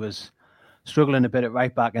Murphy was struggling a bit at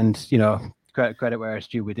right back, and credit where it's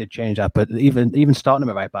due, we did change that, but even starting him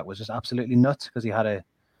at right back was just absolutely nuts because he had an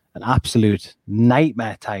absolute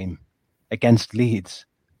nightmare time against Leeds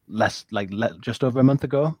just over a month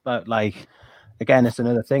ago. But again, it's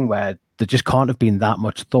another thing where there just can't have been that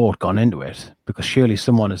much thought gone into it, because surely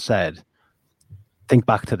someone has said, think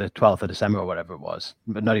back to the 12th of December or whatever it was,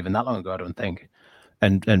 but not even that long ago, I don't think.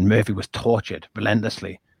 And Murphy was tortured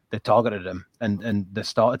relentlessly. They targeted him, and they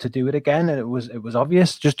started to do it again, and it was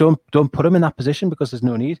obvious. Just don't put him in that position because there's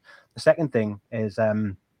no need. The second thing is,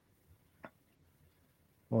 what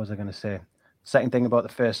was I going to say? Second thing about the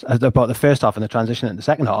first half and the transition in the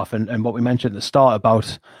second half, and what we mentioned at the start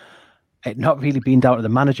about it not really being down to the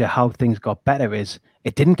manager how things got better, is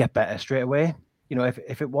it didn't get better straight away.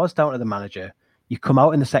 If it was down to the manager, you come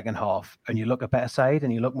out in the second half and you look a better side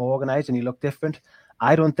and you look more organised and you look different.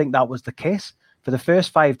 I don't think that was the case. For the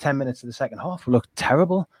first 5-10 minutes of the second half, we looked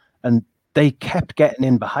terrible. And they kept getting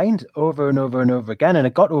in behind over and over and over again. And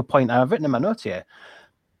it got to a point, I've written in my notes here,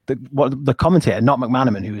 the commentator, not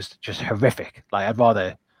McManaman, who was just horrific. Like I'd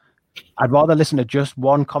rather listen to just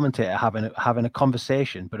one commentator having a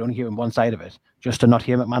conversation, but only hearing one side of it, just to not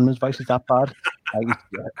hear McManaman's voice. Is that bad? Like,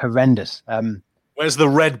 it's horrendous. Where's the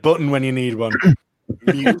red button when you need one?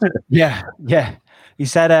 Yeah. He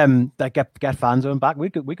said that get fan zone back. We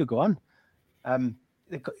could go on.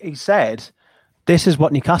 He said this is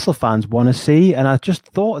what Newcastle fans want to see, and I just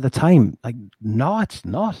thought at the time, like, no, it's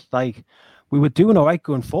not. Like, we were doing all right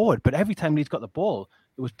going forward, but every time Leeds got the ball,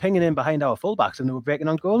 it was pinging in behind our fullbacks, and they were breaking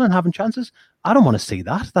on goal and having chances. I don't want to see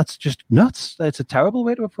that. That's just nuts. It's a terrible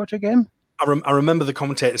way to approach a game. I remember the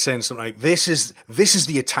commentator saying something like, "This is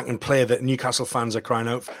the attacking player that Newcastle fans are crying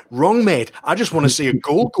out for." Wrong, mate. I just want to see a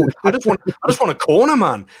goal. I just want a corner,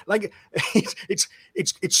 man. Like it's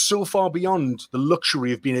so far beyond the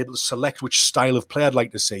luxury of being able to select which style of play I'd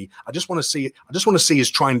like to see. I just want to see it. I just want to see us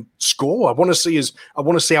try and score. I want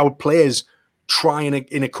to see our players try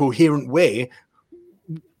in a coherent way,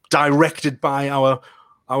 directed by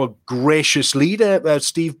our gracious leader,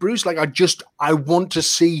 Steve Bruce. Like I want to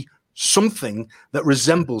see something that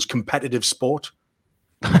resembles competitive sport.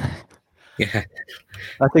 Yeah,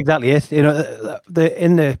 that's exactly it. You know,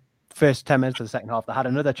 in the first 10 minutes of the second half, they had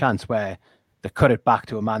another chance where they cut it back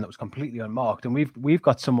to a man that was completely unmarked, and we've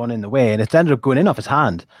got someone in the way, and it ended up going in off his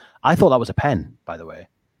hand. I thought that was a pen, by the way.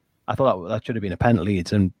 I thought that should have been a pen at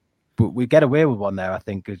Leeds, but we get away with one there. I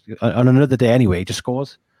think on another day anyway, he just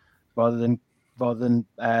scores rather than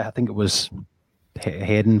I think it was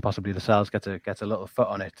Hayden, possibly Lascelles, gets a little foot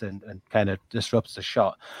on it and kind of disrupts the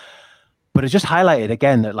shot. But it just highlighted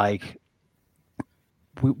again that like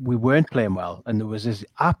we weren't playing well, and there was this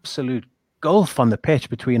absolute gulf on the pitch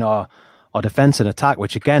between our defense and attack,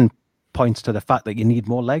 which again points to the fact that you need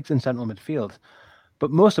more legs in central midfield. But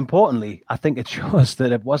most importantly, I think it shows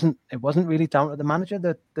that it wasn't really down to the manager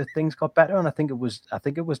that things got better, and I think it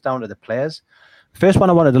was down to the players. First one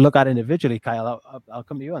I wanted to look at individually, Kyle, I'll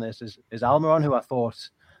come to you on this, is Almiron, who I thought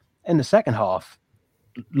in the second half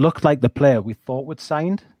looked like the player we thought would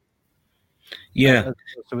signed. Yeah.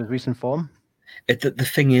 So his recent form. The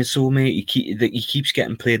thing is, though, mate, he keeps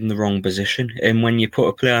getting played in the wrong position, and when you put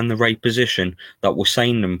a player in the right position that we're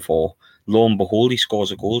signing him for, lo and behold, he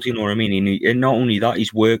scores a goal. Do you know what I mean? And not only that,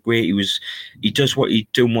 his work rate. He does what he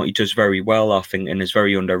does very well, I think, and is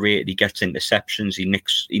very underrated. He gets interceptions.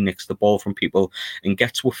 He nicks the ball from people and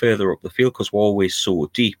gets we're further up the field because we're always so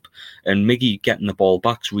deep. And Miggy getting the ball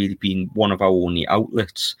back's really been one of our only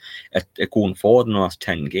outlets at going forward in the last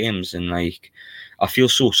 10 games. And like, I feel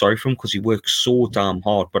so sorry for him because he works so damn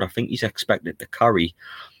hard, but I think he's expected to carry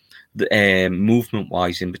the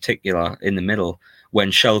movement-wise, in particular in the middle. When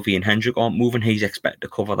Shelvey and Hendrick aren't moving, he's expected to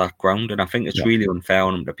cover that ground. And I think it's really unfair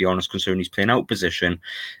on him, to be honest, considering he's playing out position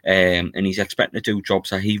and he's expected to do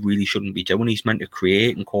jobs that he really shouldn't be doing. He's meant to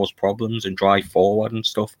create and cause problems and drive forward and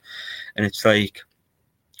stuff. And it's like,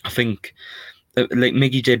 I think like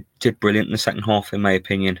Miggy did brilliant in the second half, in my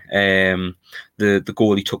opinion. The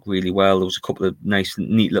goal he took really well. There was a couple of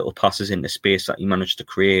neat little passes into space that he managed to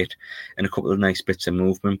create and a couple of nice bits of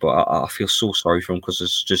movement. But I feel so sorry for him because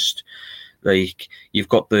it's just... like you've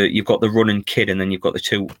got the running kid, and then you've got the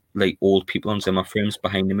two like old people on Zimmer frames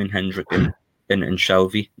behind him in Hendrick and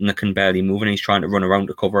Shelvey, and they can barely move, and he's trying to run around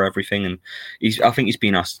to cover everything, and I think he's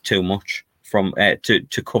been asked too much from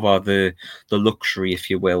to cover the luxury, if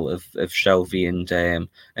you will, of Shelvey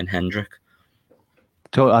and Hendrick.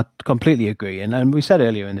 So I completely agree, and we said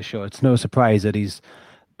earlier in the show, it's no surprise that he's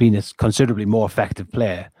been a considerably more effective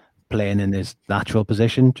player playing in his natural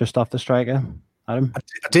position just off the striker. Adam?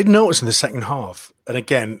 I did notice in the second half, and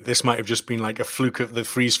again, this might have just been like a fluke of the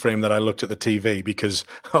freeze frame that I looked at the TV because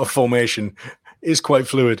our formation is quite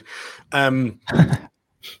fluid. I'm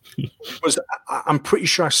pretty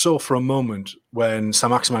sure I saw for a moment when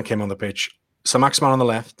Saint-Maximin came on the pitch, Saint-Maximin on the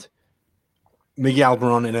left, Miggy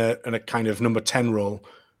Almiron in a kind of number 10 role,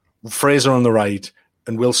 Fraser on the right,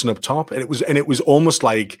 and Wilson up top. And it was almost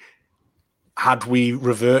like, had we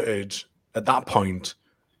reverted at that point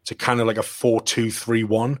to kind of like a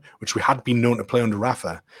 4-2-3-1, which we had been known to play under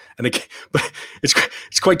Rafa. But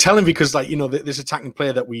it's quite telling because, like, you know, this attacking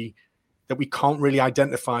player that we can't really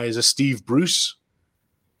identify as a Steve Bruce,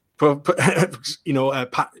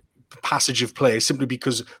 passage of play, simply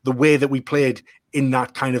because the way that we played in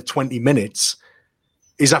that kind of 20 minutes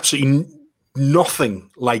is absolutely nothing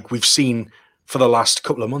like we've seen for the last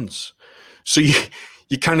couple of months. So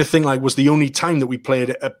you kind of think, like, was the only time that we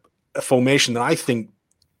played a formation that I think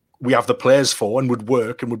we have the players for and would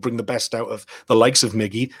work and would bring the best out of the likes of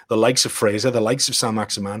Miggy, the likes of Fraser, the likes of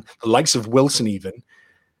Saint-Maximin, the likes of Wilson even.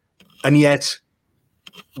 And yet,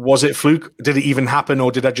 was it fluke? Did it even happen,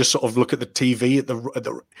 or did I just sort of look at the TV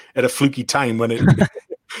at a fluky time when it?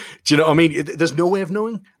 Do you know what I mean? There's no way of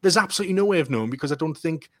knowing. There's absolutely no way of knowing, because I don't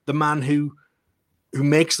think the man who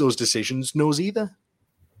makes those decisions knows either.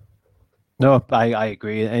 No, I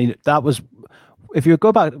agree. And that was, if you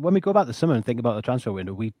go back, when we go back to summer and think about the transfer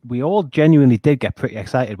window, we all genuinely did get pretty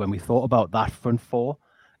excited when we thought about that front four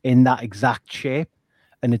in that exact shape,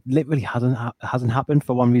 and it literally hasn't happened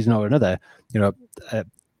for one reason or another. You know,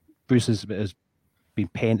 Bruce has been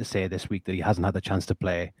pained to say this week that he hasn't had the chance to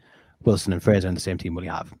play Wilson and Fraser in the same team. Well,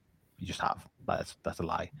 you just have. That's a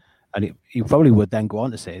lie. And he probably would then go on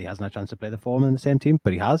to say he hasn't had a chance to play the foreman in the same team,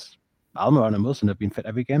 but he has. Almiron and Wilson have been fit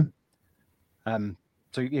every game.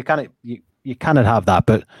 So you cannot have that.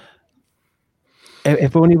 But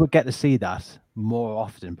if only we get to see that more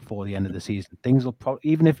often before the end of the season, things will probably,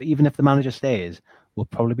 even if the manager stays, will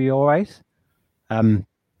probably be all right.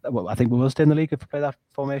 Well, I think we will stay in the league if we play that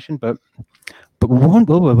formation, but we won't.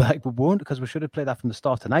 We won't, because we should have played that from the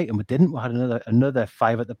start tonight, and we didn't. We had another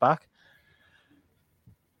five at the back.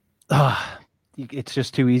 It's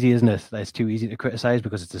just too easy, isn't it? It's too easy to criticize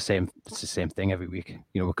because it's the same thing every week.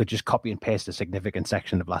 You know, we could just copy and paste a significant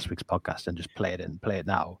section of last week's podcast and just play it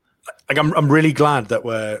now. Like, I'm really glad that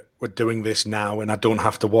we're doing this now, and I don't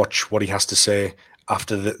have to watch what he has to say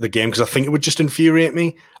after the game, because I think it would just infuriate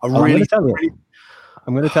me. I'm going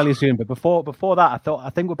to tell you soon, but before that, I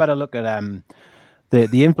think we better look at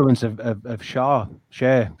the influence of Shaw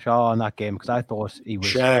on that game, because I thought he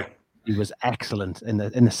was excellent in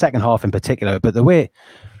the second half in particular. But the way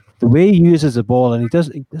he uses the ball, and he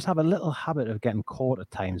does have a little habit of getting caught at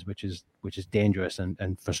times, which is dangerous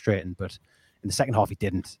and frustrating. But in the second half, he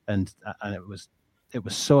didn't, and it was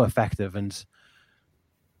so effective. And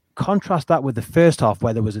contrast that with the first half,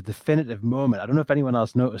 where there was a definitive moment. I don't know if anyone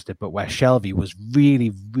else noticed it, but where Shelvey was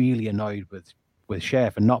really, really annoyed with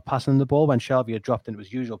Cher for not passing the ball when Shelvey had dropped into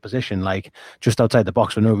his usual position, like just outside the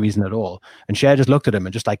box for no reason at all. And Cher just looked at him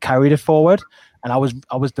and just like carried it forward. And I was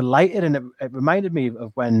delighted, and it reminded me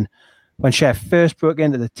of when Cher first broke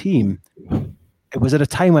into the team. It was at a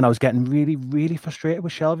time when I was getting really, really frustrated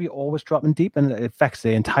with Shelvey always dropping deep, and it affects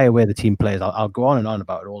the entire way the team plays. I'll go on and on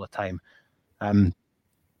about it all the time. And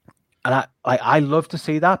I love to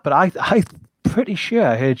see that, but I'm pretty sure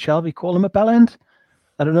I heard Shelvey call him a bellend.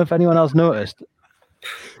 I don't know if anyone else noticed.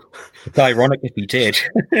 It's ironic if he did.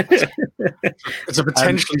 It's a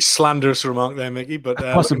potentially slanderous remark there, Mickey, but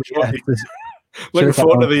possibly. Looking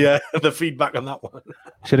forward to the feedback on that one.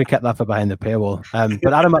 Should have kept that for behind the paywall.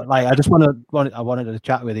 But Adam, I just wanted to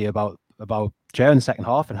chat with you about Cher in the second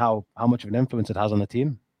half and how much of an influence it has on the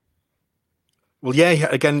team. Well, yeah,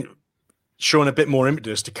 again, showing a bit more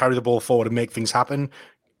impetus to carry the ball forward and make things happen.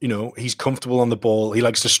 You know, he's comfortable on the ball. He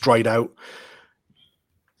likes to stride out.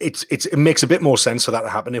 It makes a bit more sense for that to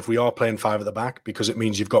happen if we are playing five at the back, because it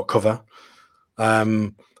means you've got cover.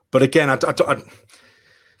 But again, I'd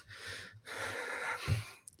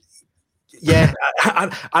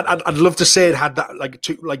love to say it had that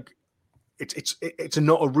it's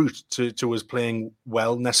not a route to us playing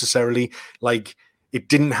well necessarily. Like, it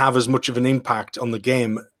didn't have as much of an impact on the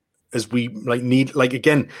game as we need. Like,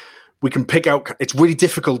 again, we can pick out. It's really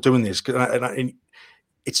difficult doing this, and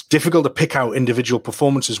it's difficult to pick out individual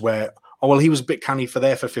performances where, oh, well, he was a bit canny for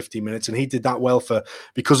 15 minutes and he did that well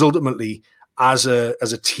because ultimately as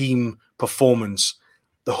a team performance,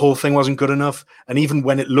 the whole thing wasn't good enough. And even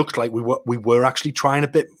when it looked like we were actually trying a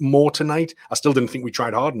bit more tonight, I still didn't think we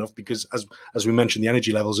tried hard enough, because as we mentioned, the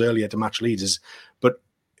energy levels earlier to match Leeds but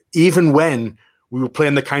even when we were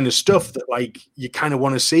playing the kind of stuff that like you kind of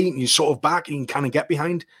want to see and you sort of back and you can kind of get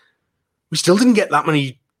behind, we still didn't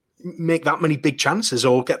make that many big chances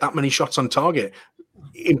or get that many shots on target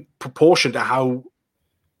in proportion to how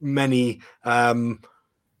many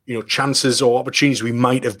chances or opportunities we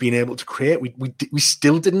might have been able to create. We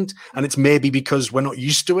still didn't, and it's maybe because we're not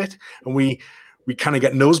used to it, and we kind of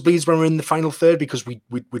get nosebleeds when we're in the final third, because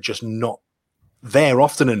we're just not there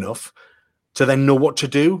often enough to then know what to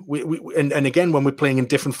do. And again, when we're playing in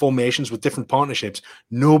different formations with different partnerships,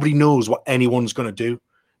 nobody knows what anyone's going to do.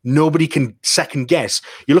 Nobody can second guess.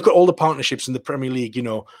 You look at all the partnerships in the Premier League, you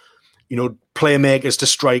know, playmakers to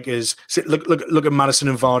strikers. Look at Maddison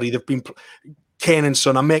and Vardy. They've been Kane and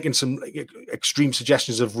Son. I'm making some extreme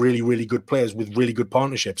suggestions of really, really good players with really good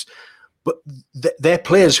partnerships, but they're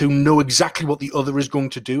players who know exactly what the other is going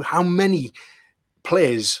to do. How many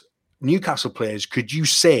players, Newcastle players, could you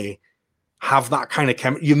say have that kind of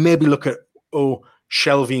chemistry? You maybe look at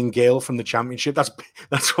Shelvey and Gale from the Championship. That's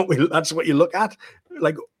what you look at.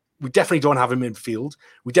 Like, we definitely don't have him in field.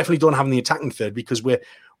 We definitely don't have him in the attacking third, because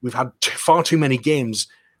we've had far too many games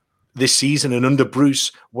this season and under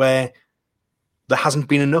Bruce where there hasn't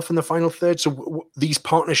been enough in the final third. So these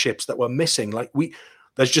partnerships that we're missing,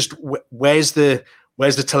 there's just where's the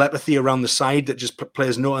telepathy around the side that just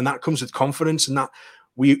players know, and that comes with confidence, and that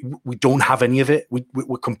we don't have any of it.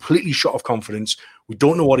 We're completely short of confidence. We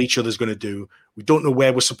don't know what each other's going to do. We don't know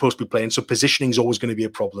where we're supposed to be playing. So positioning is always going to be a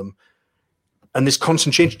problem. And this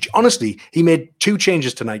constant change. Honestly, he made 2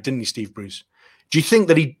 changes tonight, didn't he, Steve Bruce? Do you think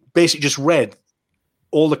that he basically just read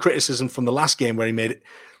all the criticism from the last game where he made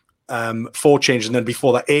 4 changes and then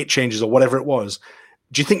before that 8 changes or whatever it was?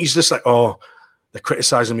 Do you think he's just like, oh, they're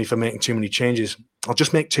criticizing me for making too many changes, I'll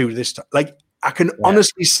just make 2 this time? Like, I can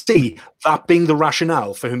honestly see that being the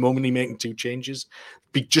rationale for him only making 2 changes,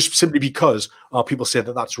 just simply because people say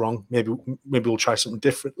that that's wrong. Maybe we'll try something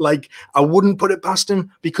different. Like, I wouldn't put it past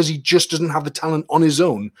him because he just doesn't have the talent on his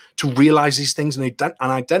own to realize these things and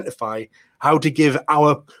identify how to give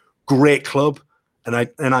our great club an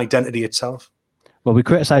identity itself. Well, we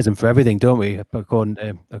criticize him for everything, don't we?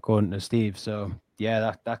 According to Steve. So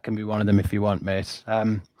yeah, that can be one of them if you want, mate.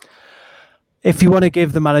 If you want to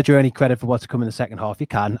give the manager any credit for what's come in the second half, you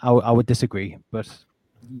can. I would disagree, but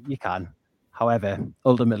you can. However,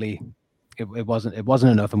 ultimately, it wasn't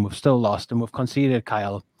enough, and we've still lost, and we've conceded,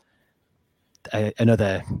 Kyle,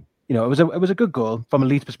 another. It was a good goal from a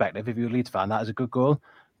Leeds perspective. If you're a Leeds fan, that is a good goal.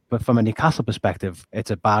 But from a Newcastle perspective,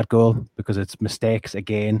 it's a bad goal because it's mistakes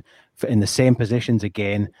again in the same positions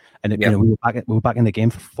again, and we were back in the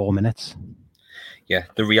game for 4 minutes. Yeah,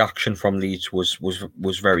 the reaction from Leeds was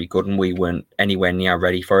very good, and we weren't anywhere near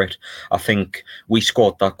ready for it. I think we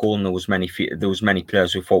scored that goal, and there was many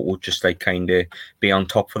players who thought would just like kind of be on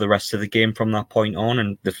top for the rest of the game from that point on,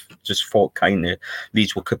 and they just thought kind of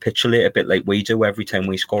Leeds will capitulate a bit like we do every time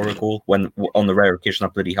we score a goal. When on the rare occasion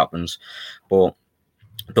that bloody happens, but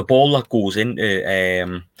the ball that goes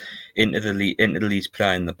into the Leeds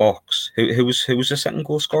player in the box, who was the second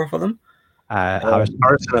goal scorer for them? Harrison,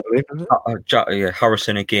 I believe.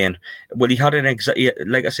 Harrison again. Well, he had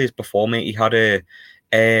like I said before, mate. He had a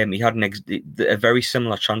very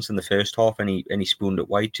similar chance in the first half, and he spooned it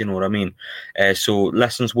wide. Do you know what I mean? So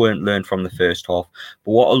lessons weren't learned from the first half.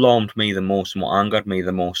 But what alarmed me the most and what angered me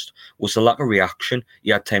the most was the lack of reaction.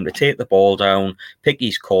 He had time to take the ball down, pick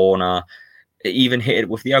his corner, even hit it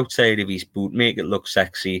with the outside of his boot, make it look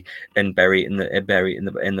sexy, and bury it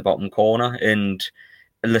in the bottom corner. And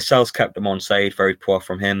Lascelles kept him on side, very poor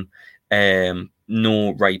from him.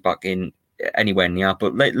 No right back in anywhere near.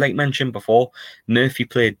 But like mentioned before, Murphy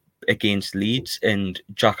played against Leeds and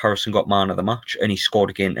Jack Harrison got man of the match and he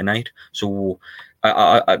scored again tonight. So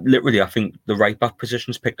I literally, I think the right back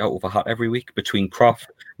position's picked out of a hat every week between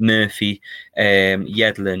Croft, Murphy,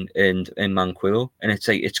 Yedlin and Manquillo, and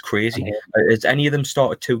it's crazy. Has any of them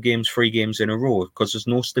started 2 games, 3 games in a row? Because there's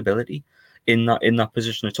no stability in that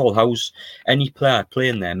position at all. How's any player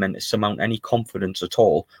playing there meant to surmount any confidence at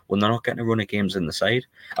all when they're not getting a run of games in the side?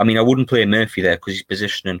 I mean, I wouldn't play Murphy there because his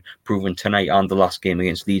positioning proven tonight and the last game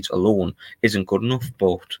against Leeds alone isn't good enough.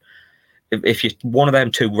 But if you're one of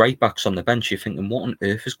them 2 right backs on the bench, you're thinking, what on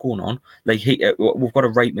earth is going on? Like, we've got a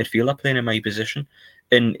right midfielder playing in my position,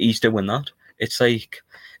 and he's doing that. It's like,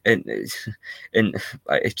 and it's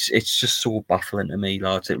just so baffling to me,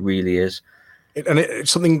 lads. It really is. It's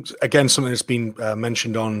something that's been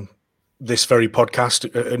mentioned on this very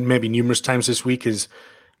podcast and maybe numerous times this week is,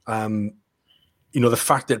 the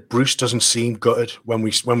fact that Bruce doesn't seem gutted when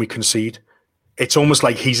we concede. It's almost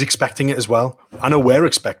like he's expecting it as well. I know we're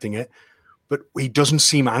expecting it, but he doesn't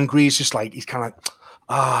seem angry. It's just like he's kind of like,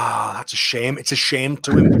 that's a shame. It's a shame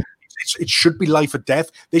to him. It should be life or death.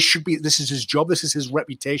 This is his job. This is his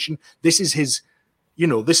reputation. This is his,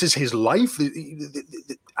 this is his life.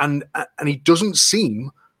 And he doesn't seem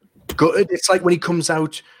gutted. It's like when he comes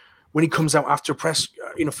out after press,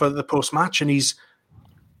 for the post match, and he's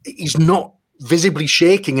not visibly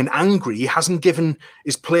shaking and angry. He hasn't given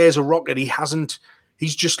his players a rocket.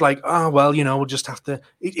 He's just like, we'll just have to.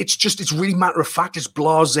 It's really matter of fact. It's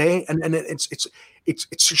blasé, and it's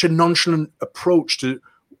such a nonchalant approach to.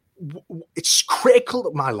 It's critical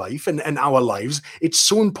of my life and our lives. It's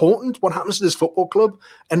so important what happens to this football club,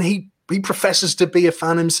 and he professes to be a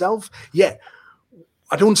fan himself. Yeah,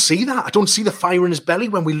 I don't see that. I don't see the fire in his belly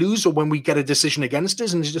when we lose or when we get a decision against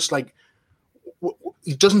us, and he's just like,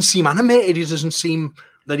 he doesn't seem animated. He doesn't seem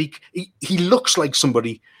that he looks like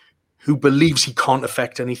somebody who believes he can't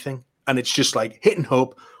affect anything, and it's just like hit and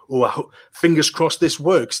hope. Fingers crossed this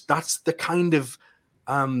works. That's the kind of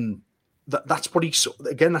that's what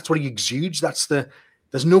he exudes.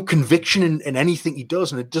 There's no conviction in anything he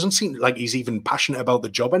does, and it doesn't seem like he's even passionate about the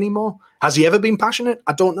job anymore. Has he ever been passionate?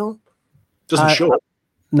 I don't know. Doesn't show.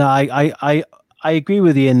 No, I I agree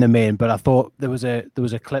with you in the main, but I thought there was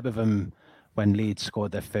a clip of him when Leeds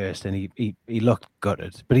scored their first, and he looked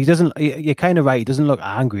gutted. But he doesn't. You're kind of right. He doesn't look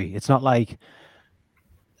angry. It's not like,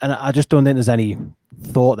 and I just don't think there's any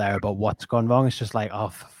thought there about what's gone wrong. It's just like, oh,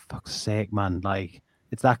 for fuck's sake, man! Like,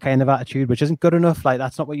 it's that kind of attitude, which isn't good enough. Like,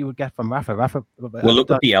 that's not what you would get from Rafa. Well,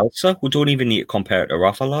 look at Bielsa. We don't even need to compare it to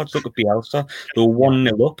Rafa, lads. Look at Bielsa. They were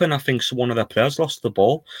 1-0 up, and I think one of their players lost the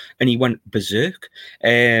ball, and he went berserk.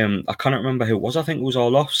 I can't remember who it was. I think it was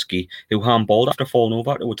Orlovsky, who handballed after falling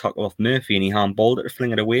over to a tackle off Murphy, and he handballed it to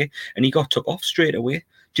fling it away, and he got took off straight away.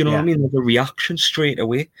 Do you know what I mean? There's a reaction straight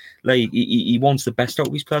away. Like, he wants the best out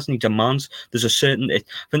of his players, and he demands. There's a certain... I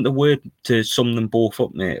think the word to sum them both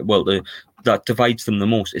up, mate, that divides them the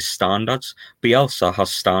most is standards. Bielsa has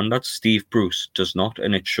standards. Steve Bruce does not,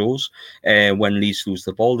 and it shows. When Leeds lose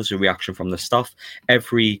the ball, there's a reaction from the staff.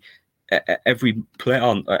 Every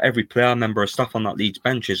player, member of staff on that Leeds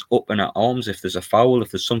bench is up and at arms if there's a foul,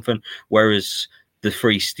 if there's something. Whereas the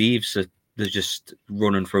three Steves, they're just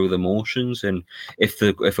running through the motions, and if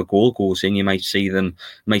a goal goes in, you might see him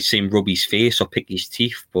rub his face or pick his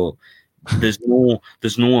teeth, but there's no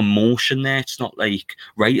emotion there. It's not like,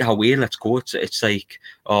 right, away, let's go. It's like,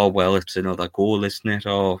 oh well, it's another goal, isn't it?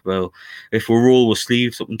 Oh well, if we roll with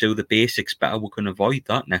sleeves up and do the basics better, we can avoid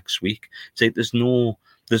that next week. It's like there's no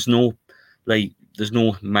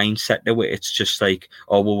mindset to it. It's just like,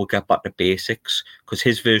 oh well, we'll get back to basics, because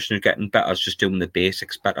his version of getting better is just doing the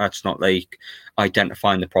basics better. It's not like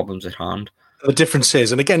identifying the problems at hand. The difference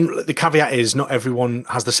is, and again, the caveat is, not everyone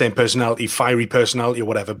has the same personality, fiery personality or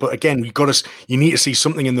whatever. But again, you need to see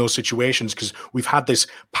something in those situations, because we've had this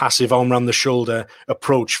passive arm around the shoulder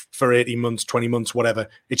approach for 18 months, 20 months, whatever.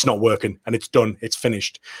 It's not working, and it's done. It's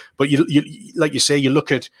finished. But you like you say, you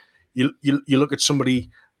look at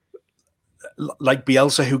somebody like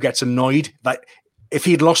Bielsa, who gets annoyed. Like, if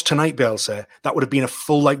he'd lost tonight, Bielsa, that would have been a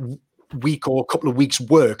full week or a couple of weeks'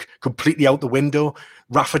 work completely out the window.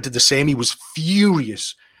 Rafa did the same. He was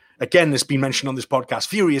furious. Again, it's been mentioned on this podcast.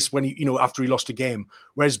 Furious when after he lost a game.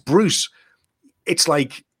 Whereas Bruce, it's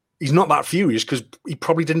like he's not that furious because he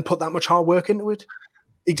probably didn't put that much hard work into it.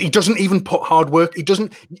 He doesn't even put hard work. He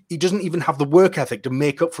doesn't even have the work ethic to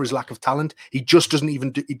make up for his lack of talent. He just doesn't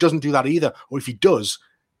even do. He doesn't do that either. Or if he does,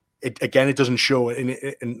 it doesn't show,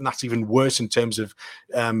 and that's even worse in terms of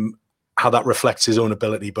how that reflects his own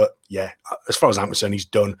ability. But yeah, as far as I'm concerned, he's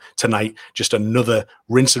done tonight. Just another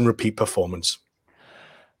rinse and repeat performance.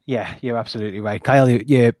 Yeah, you're absolutely right, Kyle.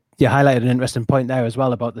 You highlighted an interesting point there as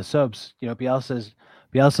well about the subs.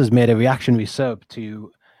 Bielsa's made a reactionary sub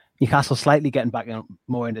to Newcastle slightly getting back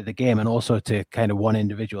more into the game, and also to kind of one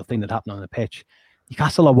individual thing that happened on the pitch.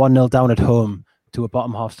 Newcastle are 1-0 down at home to a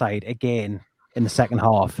bottom half side again in the second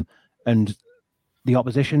half, and the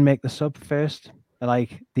opposition make the sub first.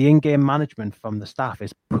 Like, the in-game management from the staff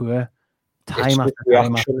is poor. Time after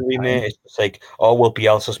time. It's just like, oh well,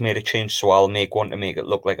 Bielsa's made a change, so I'll make one to make it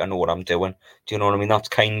look like I know what I'm doing. Do you know what I mean? That's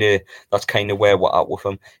kind of where we're at with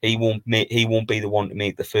him. He won't be the one to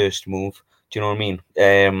make the first move. Do you know what I mean?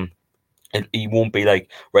 And he won't be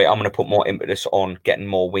like, right, I'm going to put more impetus on getting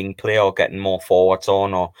more wing play or getting more forwards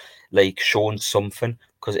on, or like showing something,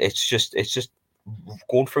 because it's just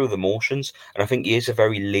going through the motions. And I think he is a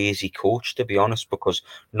very lazy coach, to be honest, because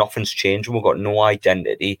nothing's changing. We've got no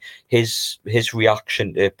identity. His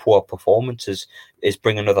reaction to poor performances is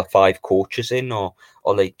bring another 5 coaches in, or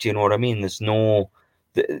like, do you know what I mean?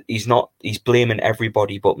 He's blaming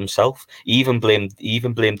everybody but himself. He even blamed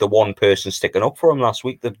the one person sticking up for him last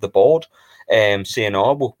week, the board, saying,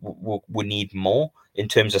 oh, we need more in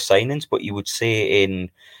terms of signings. But you would say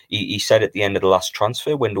he said at the end of the last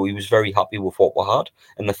transfer window, he was very happy with what we had,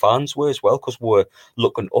 and the fans were as well, because we're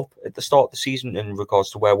looking up at the start of the season in regards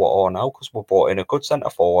to where we are now, because we brought in a good centre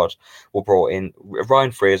forward, we brought in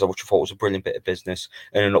Ryan Fraser, which I thought was a brilliant bit of business,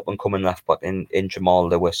 and an up and coming left back in Jamal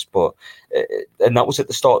Lewis. But and that was at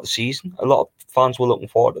the start of the season. A lot of fans were looking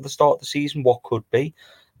forward to the start of the season, what could be,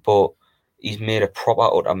 but he's made a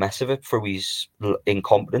proper utter mess of it through his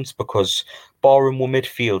incompetence, because barring we're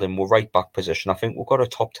midfield and we're right back position, I think we've got a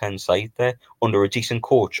top 10 side there under a decent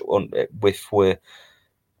coach, with we're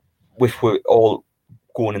all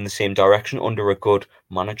going in the same direction under a good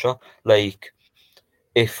manager. Like,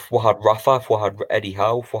 if we had Rafa, if we had Eddie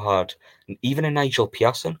Howe, if we had even a Nigel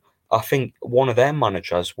Pearson, I think one of their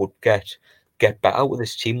managers would get better with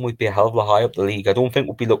this team. We'd be a hell of a lot high up the league. I don't think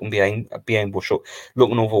we'd be looking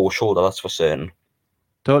looking over our shoulder, that's for certain.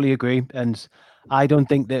 Totally agree. And I don't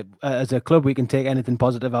think that as a club we can take anything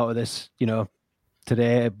positive out of this.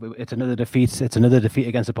 Today it's another defeat. It's another defeat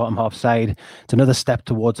against the bottom half side. It's another step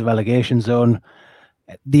towards the relegation zone.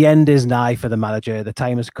 the end is nigh for the manager. The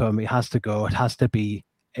time has come. He has to go. It has to be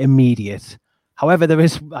immediate. However, there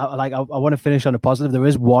is, I want to finish on a positive. There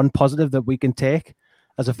is one positive that we can take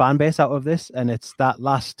as a fan base out of this, and it's that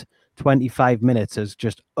last 25 minutes has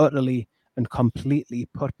just utterly and completely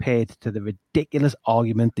put paid to the ridiculous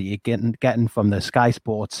argument that you're getting from the Sky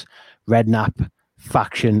Sports Redknapp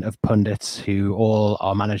faction of pundits, who all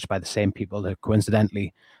are managed by the same people that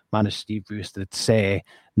coincidentally managed Steve Bruce, that say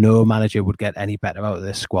no manager would get any better out of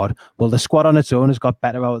this squad. Well, the squad on its own has got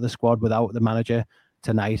better out of the squad without the manager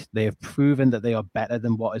tonight. They have proven that they are better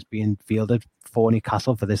than what is being fielded for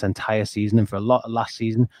Newcastle for this entire season and for a lot of last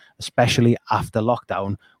season, especially after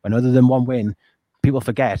lockdown, when other than one win, people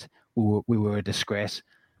forget we were a disgrace.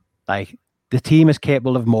 Like, the team is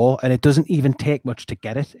capable of more, and it doesn't even take much to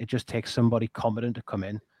get it. It just takes somebody competent to come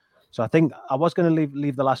in. So I think I was going to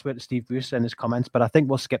leave the last word to Steve Bruce and his comments, but I think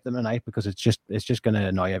we'll skip them tonight because it's just going to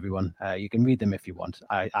annoy everyone. You can read them if you want.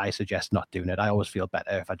 I suggest not doing it. I always feel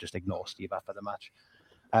better if I just ignore Steve after the match.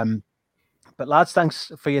 But lads,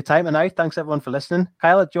 thanks for your time tonight. Thanks everyone for listening.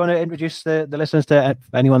 Kyle, do you want to introduce the listeners to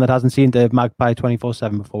anyone that hasn't seen the Magpie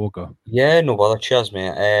 24/7 before we go? Yeah, no bother. Cheers,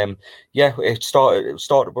 mate. It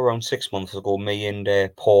started around 6 months ago. Me and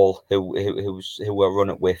Paul, who we're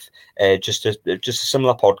running it with, just a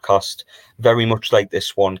similar podcast, very much like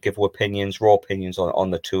this one. Give raw opinions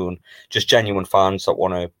on the tune. Just genuine fans that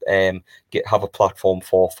want to have a platform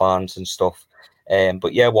for fans and stuff.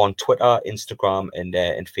 But yeah, we're on Twitter, Instagram, and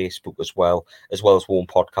Facebook as well as one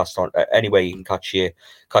podcast. On anyway, you can catch your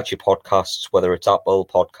podcasts, whether it's Apple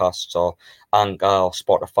Podcasts or Anchor or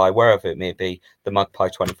Spotify, wherever it may be. The Magpie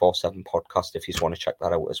 24/7 podcast, if you just want to check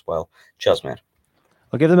that out as well. Cheers, mate.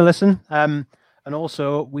 I'll give them a listen. And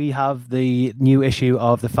also, we have the new issue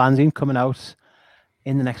of the fanzine coming out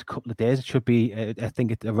in the next couple of days. It should be, I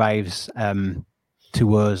think it arrives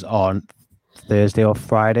to us on Thursday or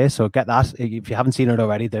Friday, so get that if you haven't seen it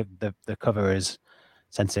already. The cover is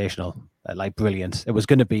sensational, like brilliant. It was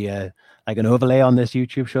going to be like an overlay on this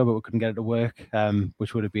YouTube show, but we couldn't get it to work,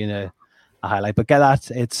 which would have been a highlight. But get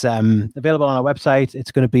that. It's available on our website.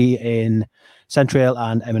 It's going to be in Centrail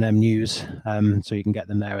and M&M News, so you can get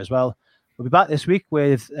them there as well. We'll be back this week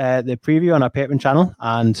with the preview on our Patreon channel,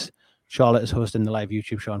 and Charlotte is hosting the live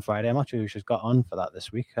YouTube show on Friday. I'm not sure who she's got on for that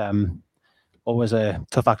this week. Always a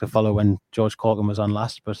tough act to follow when George Corkin was on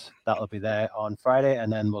last, but that'll be there on Friday.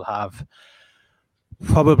 And then we'll have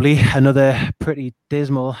probably another pretty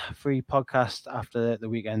dismal free podcast after the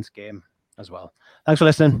weekend's game as well. Thanks for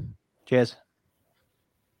listening. Cheers.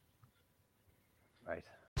 Right.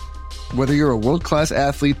 Whether you're a world-class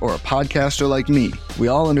athlete or a podcaster like me, we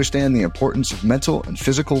all understand the importance of mental and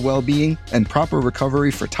physical well-being and proper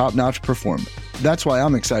recovery for top-notch performance. That's why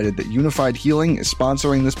I'm excited that Unified Healing is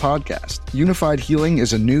sponsoring this podcast. Unified Healing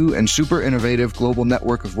is a new and super innovative global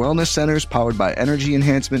network of wellness centers powered by Energy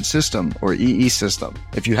Enhancement System, or EE System.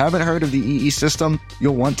 If you haven't heard of the EE System,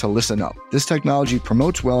 you'll want to listen up. This technology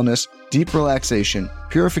promotes wellness, deep relaxation,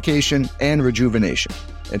 purification, and rejuvenation.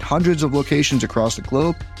 At hundreds of locations across the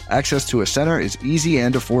globe, access to a center is easy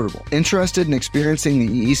and affordable. Interested in experiencing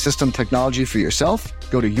the EE System technology for yourself?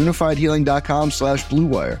 Go to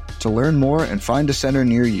unifiedhealing.com/bluewire to learn more and find a center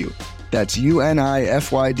near you. That's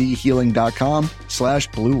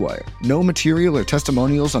unifydhealing.com/bluewire. No material or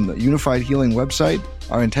testimonials on the Unified Healing website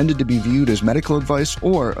are intended to be viewed as medical advice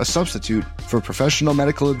or a substitute for professional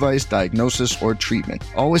medical advice, diagnosis, or treatment.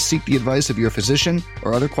 Always seek the advice of your physician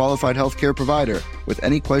or other qualified healthcare provider with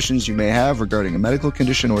any questions you may have regarding a medical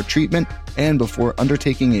condition or treatment and before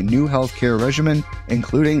undertaking a new healthcare regimen,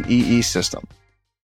 including EE System.